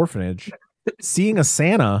to the orphanage, seeing a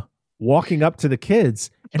Santa walking up to the kids,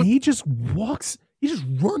 and he just runs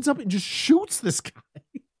up and just shoots this guy.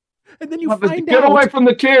 And then you find Get out, away from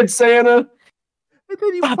the kids, Santa. and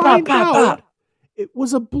then you find out it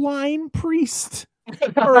was a blind priest.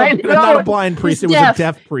 Or I know. not a blind priest, it was deaf. a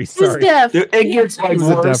deaf priest. He's Sorry. deaf. Dude, it gets like He's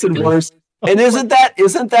a worse deaf and priest. worse. And isn't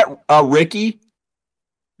that Ricky?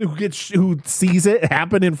 Who sees it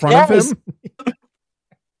happen in front of Yes. him?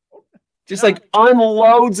 Just like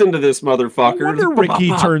unloads into this motherfucker. No wonder Ricky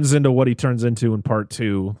turns into what he turns into in part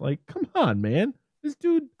 2. Like, come on, man. This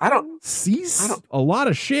dude sees a lot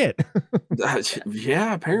of shit.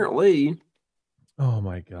 Yeah, apparently. Oh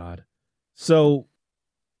my god. So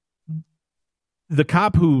the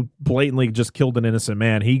cop who blatantly just killed an innocent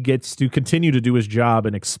man, he gets to continue to do his job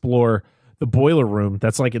and explore the boiler room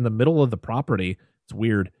that's like in the middle of the property. It's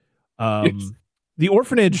weird. The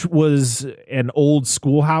orphanage was an old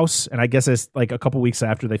schoolhouse, and I guess it's like a couple weeks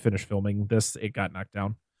after they finished filming this, it got knocked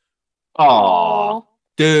down. Oh,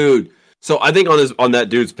 dude. So I think on that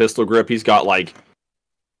dude's pistol grip, he's got like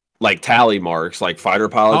tally marks, like fighter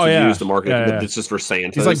pilots use to mark it. Yeah. It's just for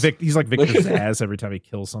Santas. He's like Victor Zsasz every time he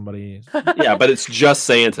kills somebody. Yeah, but it's just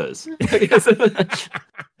Santas.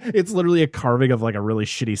 It's literally a carving of like a really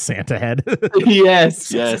shitty Santa head.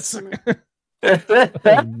 Yes.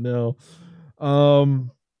 Oh, no.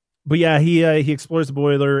 But yeah, he explores the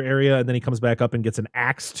boiler area and then he comes back up and gets an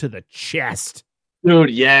axe to the chest.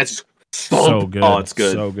 Dude, yes. So good. Oh, it's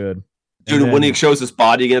good. So good. Dude, when he shows his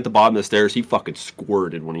body again at the bottom of the stairs, he fucking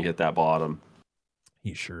squirted when he hit that bottom.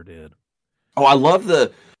 He sure did. Oh, I love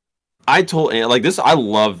I told Ann, like this. I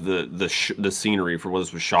love the scenery for when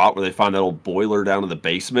this was shot, where they find that old boiler down in the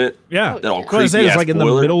basement. Yeah, that old creepy creepy it's like in the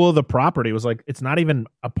boiler. middle of the property. It was like it's not even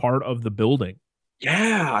a part of the building.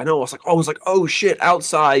 Yeah, I know. I was like, oh shit,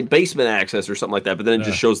 outside basement access or something like that. But then it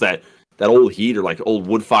just shows that old heater, like old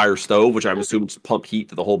wood fire stove, which I'm assuming pumped heat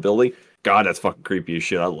to the whole building. God, that's fucking creepy as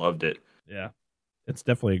shit. I loved it. Yeah, it's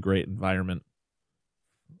definitely a great environment.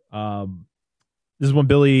 This is when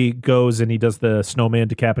Billy goes and he does the snowman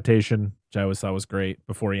decapitation, which I always thought was great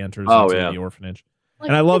before he enters into the orphanage. Like,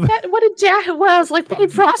 and I love what did Jack? Well, I was like, what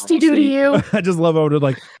did Frosty do to you? I just love how it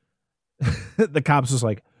like the cops just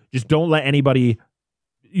like, just don't let anybody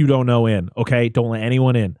you don't know in, okay? Don't let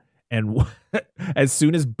anyone in. And as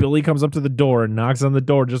soon as Billy comes up to the door and knocks on the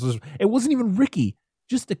door, it wasn't even Ricky,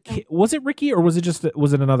 just a kid. Was it Ricky or was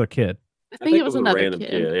it another kid? I think it was another random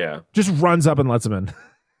kid. Yeah, just runs up and lets him in.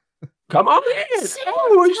 Come on in.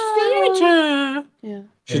 Santa. Yeah.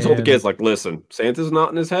 She told the kids, like, listen, Santa's not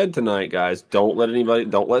in his head tonight, guys. Don't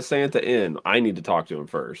let Santa in. I need to talk to him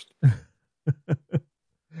first.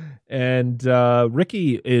 And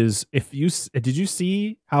Ricky is, did you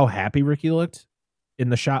see how happy Ricky looked in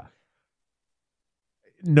the shot?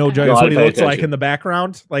 No, Joe, that's what he looks like in the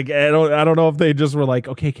background. Like, I don't know if they just were like,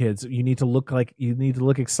 okay, kids, you need to look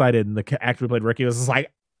excited. And the actor who played Ricky was just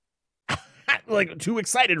like too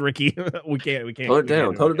excited, Ricky. we can't tone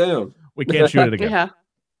it down. We can't shoot it again.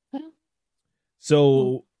 Yeah.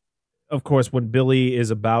 So, of course, when Billy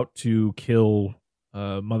is about to kill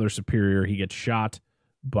Mother Superior, he gets shot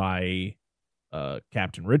by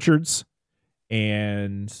Captain Richards,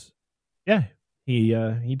 and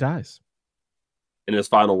he dies. And his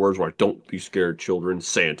final words were, "Don't be scared, children.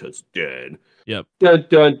 Santa's dead." Yep. Dun,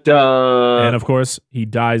 dun, dun. And of course, he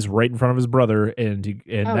dies right in front of his brother, and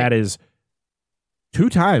that is 2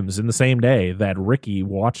 times in the same day that Ricky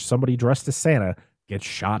watched somebody dressed as Santa get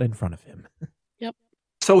shot in front of him. Yep.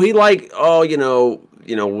 So he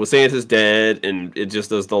Santa's dead, and it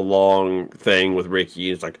just does the long thing with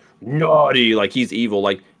Ricky. It's like naughty, like he's evil.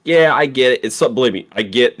 Like, yeah, I get it. It's believe me, I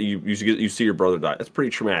get you see your brother die. That's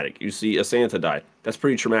pretty traumatic. You see a Santa die. That's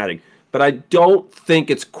pretty traumatic. But I don't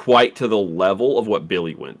think it's quite to the level of what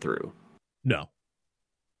Billy went through. No.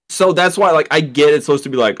 So that's why, like, I get it's supposed to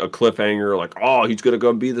be like a cliffhanger, like, oh, he's gonna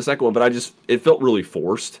go and be the second one. But it felt really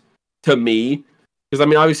forced to me. Because, I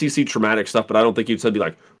mean, obviously you see traumatic stuff, but I don't think he'd be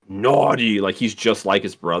like, naughty, like he's just like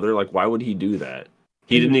his brother. Like, why would he do that?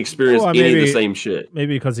 He didn't experience any of the same shit.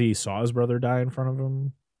 Maybe because he saw his brother die in front of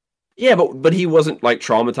him. Yeah, but he wasn't, like,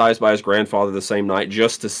 traumatized by his grandfather the same night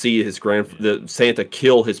just to see the Santa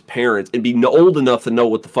kill his parents and be old enough to know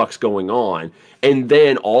what the fuck's going on. And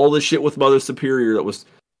then all the shit with Mother Superior that was...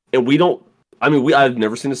 And I've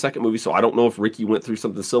never seen the second movie, so I don't know if Ricky went through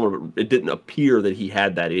something similar, but it didn't appear that he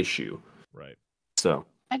had that issue. Right. So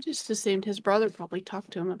I just assumed his brother probably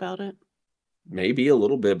talked to him about it. maybe a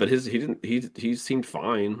little bit, but he seemed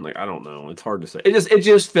fine. Like, I don't know. It's hard to say. It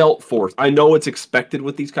just felt forced. I know it's expected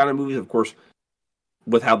with these kind of movies, of course,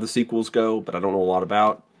 with how the sequels go, but I don't know a lot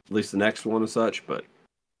about at least the next one and such, but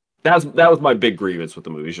that was my big grievance with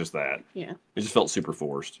the movie, is just that. Yeah. It just felt super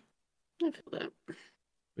forced. I feel that.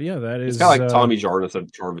 But yeah, that is It's kind of like Tommy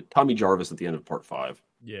Jarvis at the end of part 5.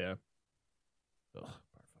 Yeah. Ugh,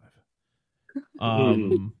 part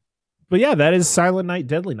 5. But yeah, that is Silent Night,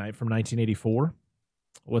 Deadly Night from 1984.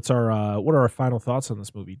 What are our final thoughts on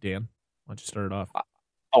this movie, Dan? Why don't you start it off?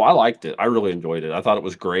 Oh, I liked it. I really enjoyed it. I thought it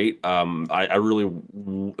was great. I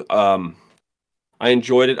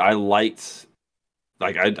enjoyed it. I liked,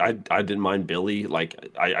 like, I didn't mind Billy. Like,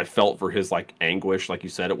 I felt for his, like, anguish. Like you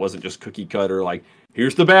said, it wasn't just cookie cutter. Like,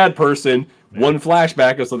 here's the bad person. Yeah. One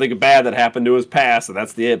flashback of something bad that happened to his past, and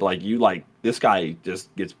that's the it. But, like, this guy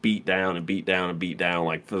just gets beat down and beat down and beat down,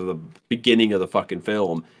 like, for the beginning of the fucking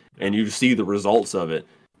film, and you see the results of it.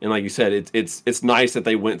 And like you said, it's nice that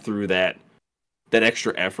they went through that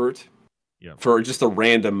extra effort Yeah. For just a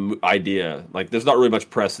random idea. Like, there's not really much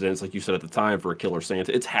precedence, like you said at the time, for a Killer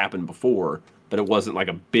Santa. It's happened before, but it wasn't like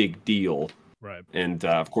a big deal. Right. And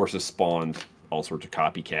of course, it spawned all sorts of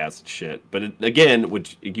copycats and shit. But again,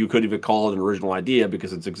 which you couldn't even call it an original idea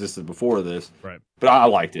because it's existed before this. Right. But I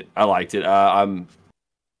liked it. I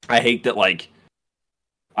hate that, like,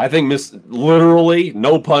 I think literally,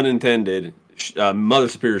 no pun intended, Mother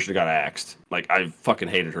Superior should have got axed. Like, I fucking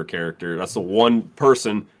hated her character. That's the one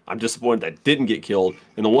person I'm disappointed that didn't get killed.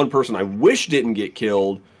 And the one person I wish didn't get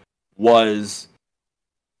killed was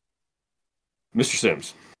Mr.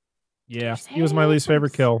 Sims. Yeah, he was my least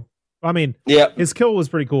favorite kill. I mean, Yeah. his kill was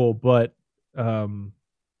pretty cool, but I love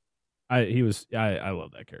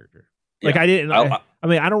that character. Like, Yeah. I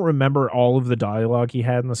mean, I don't remember all of the dialogue he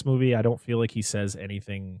had in this movie. I don't feel like he says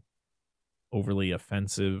anything overly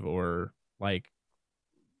offensive or like.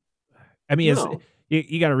 I mean, No.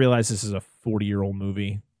 you got to realize this is a 40-year-old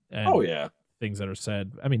movie. And Oh, yeah. things that are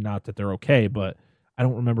said. I mean, not that they're okay, but I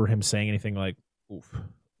don't remember him saying anything like "oof,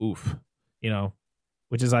 oof,"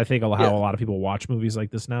 which is, I think, how a lot of people watch movies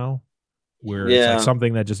like this now, where it's like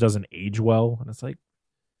something that just doesn't age well, and it's like,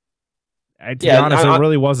 to be honest, there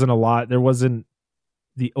really wasn't a lot. There wasn't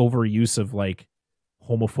the overuse of like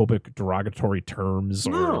homophobic, derogatory terms,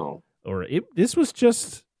 this was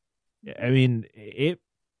just. I mean, it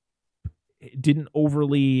didn't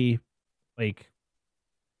overly like.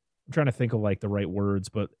 I'm trying to think of like the right words,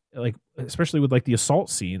 but like especially with like the assault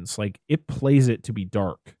scenes, like it plays it to be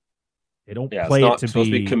dark. They don't play it to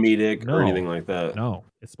supposed to be comedic or anything like that. No,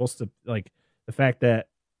 it's supposed to, like, the fact that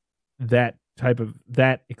type of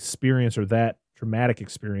that experience or that traumatic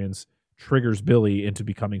experience triggers Billy into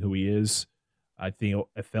becoming who he is. I think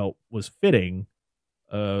I felt was fitting,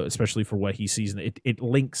 especially for what he sees. And it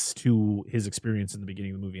links to his experience in the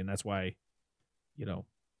beginning of the movie, and that's why,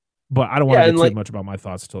 But I don't want to get too much about my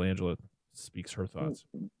thoughts until Angela speaks her thoughts.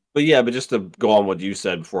 But just to go on what you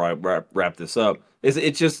said before I wrap this up,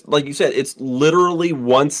 it's just like you said, it's literally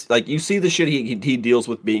once, like, you see the shit he deals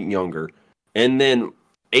with being younger, and then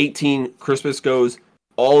 18 Christmas goes,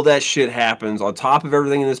 all that shit happens on top of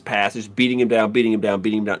everything in this past, is beating him down,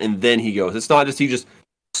 and then he goes. It's not just he just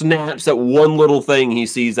snaps at one little thing he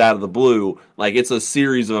sees out of the blue. Like, it's a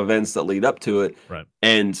series of events that lead up to it. Right.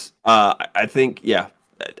 And I think,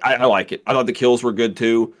 I like it. I thought the kills were good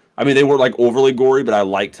too. I mean, they weren't like overly gory, but I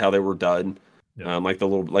liked how they were done. Yeah. Like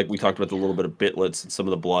we talked about the little bit of bitlets and some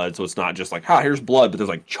of the blood. So it's not just like, here's blood, but there's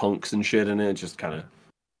like chunks and shit in it. It's just kind of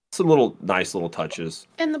some nice little touches.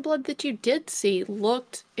 And the blood that you did see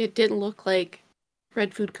didn't look like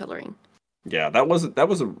red food coloring. Yeah, I'm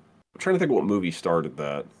trying to think of what movie started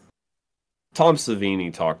that. Tom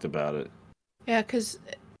Savini talked about it. Yeah, because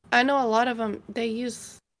I know a lot of them, they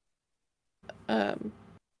use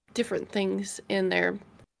different things in their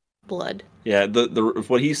blood. Yeah, the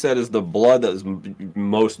what he said is the blood that was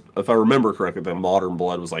most, if I remember correctly, the modern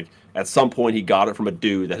blood was like, at some point he got it from a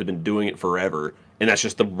dude that had been doing it forever, and that's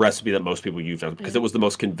just the recipe that most people use because it was the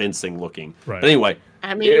most convincing looking. Right. But anyway,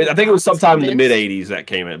 I mean, I think it was sometime in the mid '80s that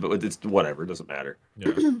came in, but it's whatever, it doesn't matter.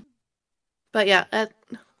 Yeah. But yeah,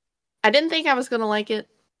 I didn't think I was gonna like it.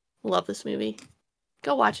 Love this movie.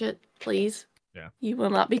 Go watch it, please. Yeah. You will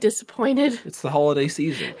not be disappointed. It's the holiday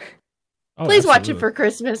season. Please watch it for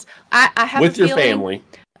Christmas. I have with your family.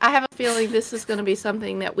 I have a feeling this is going to be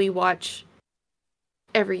something that we watch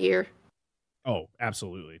every year. Oh,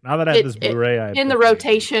 absolutely. Now that I have this Blu-ray, in the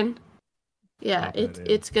rotation. Yeah,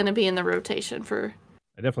 it's going to be in the rotation for.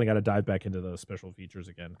 I definitely got to dive back into those special features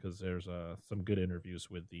again because there's some good interviews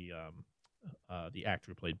with the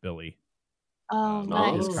actor who played Billy. Oh,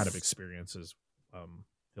 nice. His kind of experiences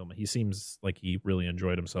filming. He seems like he really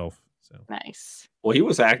enjoyed himself. So nice. Well, he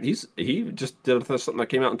was he just did something that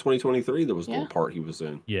came out in 2023. There was a little part he was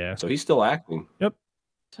in. Yeah. So he's still acting. Yep.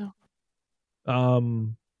 So,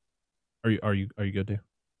 are you good, dude?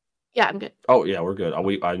 Yeah, I'm good. Oh yeah, we're good.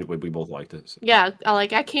 We both liked it. So. Yeah,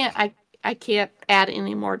 I can't add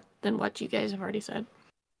any more than what you guys have already said.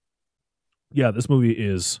 Yeah, this movie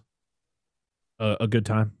is a good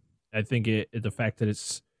time. I think the fact that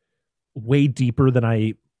it's way deeper than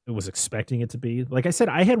I was expecting it to be. Like I said,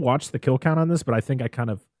 I had watched the kill count on this, but I think I kind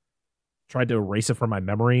of tried to erase it from my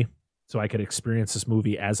memory so I could experience this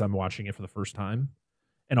movie as I'm watching it for the first time.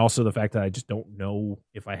 And also the fact that I just don't know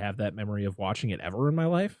if I have that memory of watching it ever in my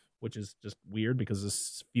life, which is just weird because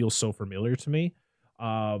this feels so familiar to me.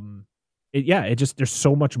 There's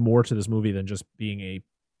so much more to this movie than just being a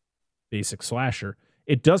basic slasher.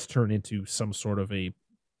 It does turn into some sort of a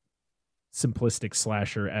simplistic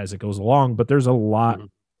slasher as it goes along, but there's a lot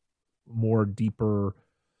more deeper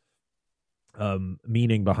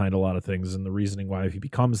meaning behind a lot of things, and the reasoning why he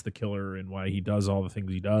becomes the killer and why he does all the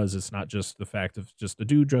things he does. It's not just the fact of just a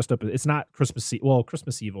dude dressed up. It's not Christmas.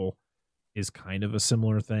 Christmas Evil is kind of a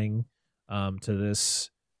similar thing to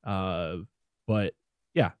this, but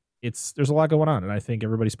yeah, there's a lot going on, and I think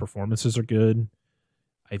everybody's performances are good.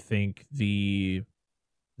 I think the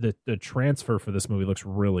transfer for this movie looks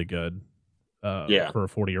really good. For a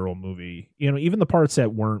 40-year-old movie, even the parts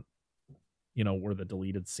that weren't, were the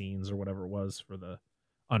deleted scenes or whatever it was for the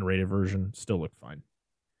unrated version still looked fine.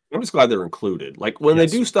 I'm just glad they're included. Like when they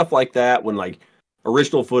do stuff like that, when like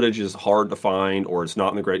original footage is hard to find or it's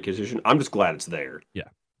not in the great condition, I'm just glad it's there. Yeah,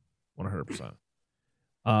 100%.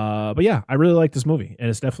 But yeah, I really like this movie, and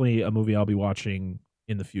it's definitely a movie I'll be watching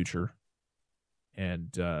in the future.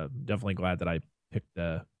 And definitely glad that I picked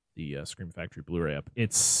the Scream Factory Blu-ray up.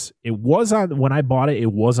 It was on when I bought it.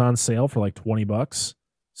 It was on sale for like $20.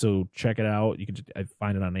 So check it out. You can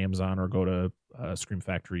find it on Amazon or go to Scream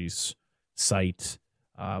Factory's site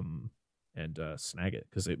and snag it,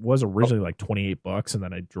 because it was originally like $28, and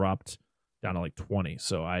then I dropped down to like 20.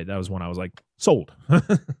 So that was when I was like sold.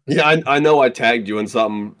 Yeah, I know. I tagged you in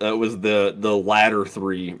something that was the latter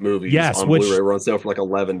 3 movies on Blu-ray were on sale for like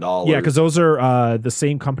 $11. Yeah, because those are the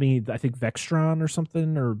same company. I think Vextron or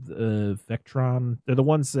something, or Vectron. They're the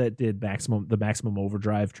ones that did the Maximum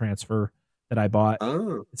Overdrive transfer that I bought.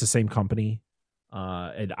 Oh. It's the same company,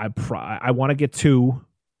 and I want to get 2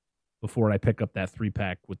 before I pick up that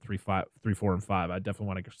 3-pack with 3, 4, and 5. I definitely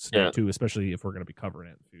want to get 2, especially if we're going to be covering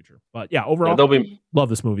it in the future. But yeah, overall, love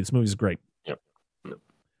this movie. This movie's great. Yep.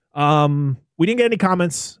 We didn't get any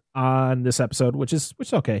comments on this episode, which is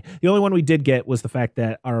okay. The only one we did get was the fact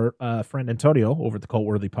that our friend Antonio over at the Cult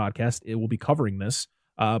Worthy podcast, it will be covering this.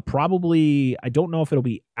 Probably, I don't know if it'll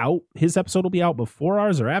be out. His episode will be out before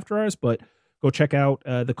ours or after ours, but go check out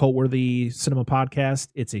the Cult Worthy Cinema podcast.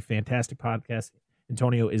 It's a fantastic podcast.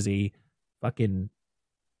 Antonio is a fucking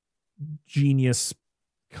genius.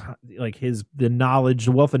 Like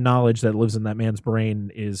the wealth of knowledge that lives in that man's brain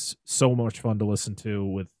is so much fun to listen to.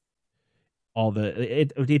 With all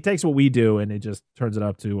it takes what we do and it just turns it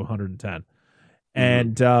up to 110.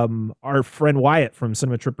 And our friend Wyatt from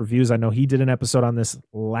Cinema Trip Reviews, I know he did an episode on this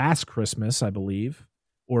last Christmas, I believe,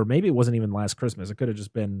 or maybe it wasn't even last Christmas. It could have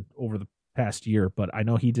just been over the past year, but I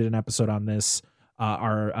know he did an episode on this.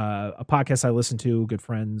 A podcast I listen to, good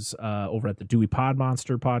friends over at the Dewey Pod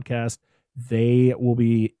Monster podcast, they will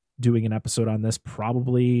be doing an episode on this,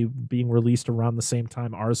 probably being released around the same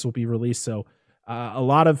time ours will be released. So a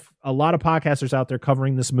lot of podcasters out there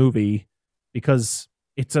covering this movie because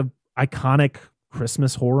it's a iconic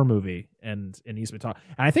Christmas horror movie, and it needs to be talked.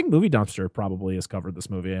 And I think Movie Dumpster probably has covered this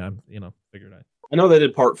movie. I know they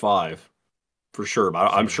did part 5 for sure,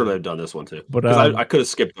 but I'm sure they've done this one too. But I could have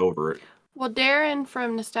skipped over it. Well, Darren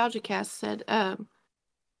from Nostalgia Cast said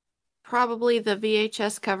probably the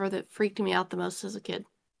VHS cover that freaked me out the most as a kid.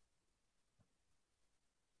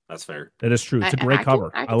 That's fair. That is true. It's a great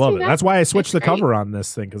cover. I love it. That's why I switched the cover on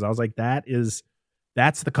this thing, because I was like, that's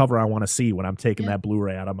the cover I want to see when I'm taking that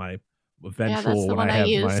Blu-ray out of my eventual when I have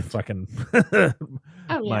my fucking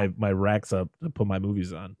my racks up to put my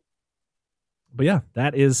movies on. But yeah,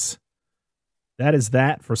 that is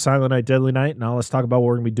that for Silent Night, Deadly Night. Now let's talk about what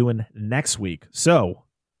we're going to be doing next week. So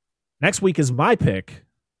next week is my pick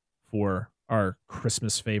for our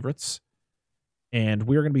Christmas favorites. And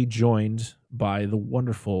we're going to be joined by the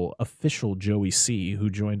wonderful official Joey C, who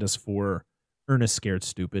joined us for Ernest Scared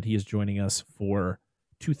Stupid. He is joining us for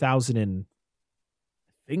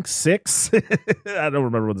 2006. I don't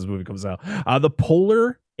remember when this movie comes out. The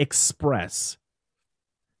Polar Express.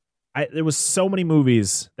 There was so many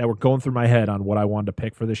movies that were going through my head on what I wanted to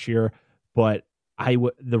pick for this year, but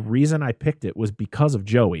the reason I picked it was because of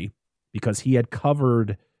Joey, because he had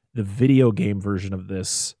covered the video game version of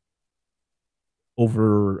this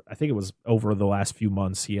over the last few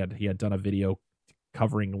months. He had done a video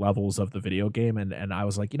covering levels of the video game, and I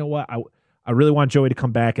was like, you know what, I really want Joey to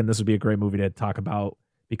come back, and this would be a great movie to talk about,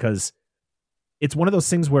 because it's one of those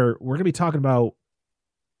things where we're gonna be talking about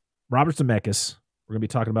Robert Zemeckis. We're gonna be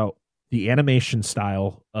talking about the animation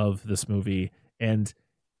style of this movie, and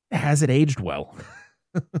has it aged well?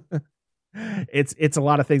 It's a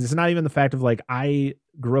lot of things. It's not even the fact of like I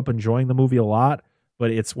grew up enjoying the movie a lot,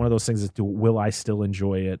 but it's one of those things that will I still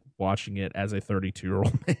enjoy it watching it as a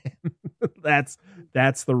 32-year-old man?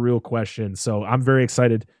 That's the real question. So I'm very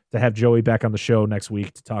excited to have Joey back on the show next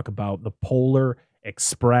week to talk about the Polar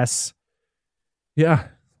Express. Yeah,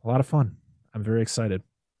 a lot of fun. I'm very excited.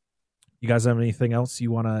 You guys have anything else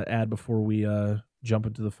you want to add before we jump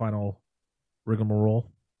into the final rigmarole?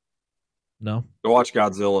 No? Go watch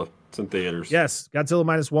Godzilla. It's in theaters. Yes, Godzilla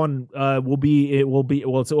 -1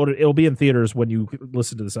 it'll be in theaters when you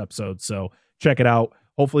listen to this episode. So check it out.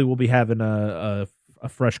 Hopefully, we'll be having a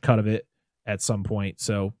fresh cut of it at some point.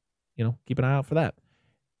 So keep an eye out for that.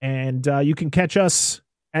 And you can catch us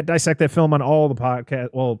at Dissect That Film on all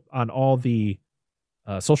the on all the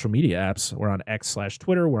social media apps. We're on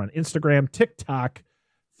X/Twitter. We're on Instagram, TikTok,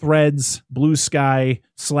 Threads, Blue Sky,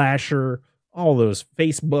 Slasher, all those,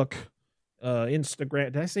 Facebook,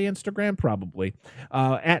 Instagram. Did I say Instagram? Probably.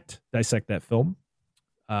 At Dissect That Film.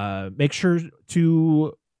 Make sure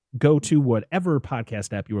to go to whatever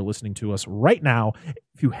podcast app you are listening to us right now.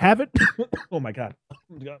 If you haven't, oh my God.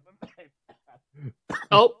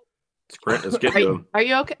 Oh, Let's get to him. Are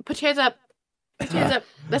you okay? Put your hands up. Put your hands up.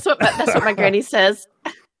 That's what my granny says.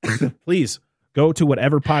 Please go to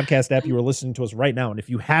whatever podcast app you are listening to us right now. And if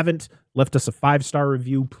you haven't left us a 5-star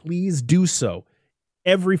review, please do so.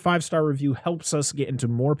 Every 5-star review helps us get into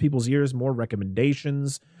more people's ears, more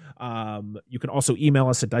recommendations. You can also email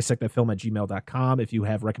us at dissectthatfilm@gmail.com if you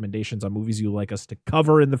have recommendations on movies you'd like us to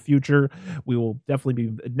cover in the future. We will definitely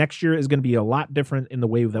be, next year is going to be a lot different in the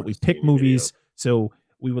way that we pick movies. So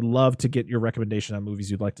we would love to get your recommendation on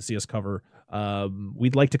movies you'd like to see us cover.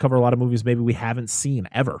 We'd like to cover a lot of movies maybe we haven't seen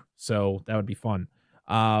ever. So that would be fun.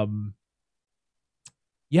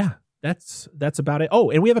 Yeah, that's about it. Oh,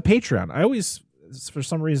 and we have a Patreon. I always, for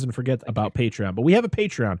some reason, forget about Patreon, but we have a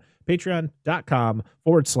Patreon,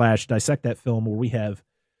 patreon.com/Dissect That Film, where we have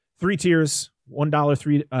 3 tiers, $1,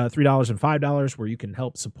 $3, and $5, where you can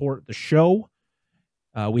help support the show.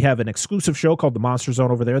 We have an exclusive show called The Monster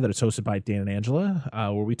Zone over there that is hosted by Dan and Angela,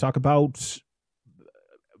 where we talk about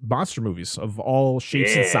monster movies of all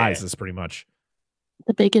shapes and sizes, pretty much.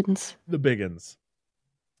 The biggins. The biggins.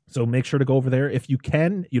 So make sure to go over there if you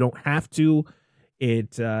can. You don't have to.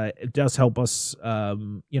 It does help us,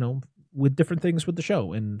 with different things with the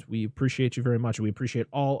show, and we appreciate you very much. We appreciate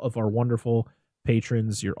all of our wonderful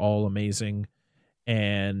patrons. You're all amazing,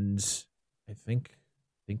 and I think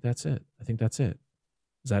that's it.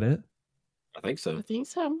 Is that it? I think so.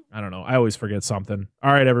 I don't know. I always forget something.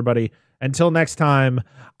 All right, everybody. Until next time,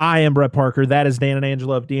 I am Brett Parker. That is Dan and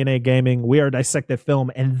Angela of DNA Gaming. We are Dissect That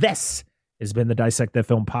Film, and this has been the Dissect That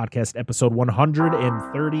Film podcast, episode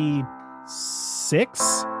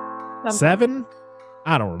 136? 7?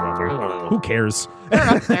 I don't remember. Who cares?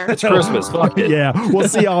 It's Christmas. Fuck it. Yeah, we'll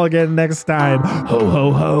see y'all again next time. Ho,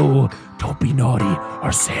 ho, ho. Don't be naughty.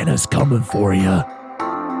 Our Santa's coming for you.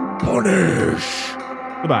 Punish.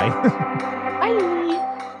 Goodbye.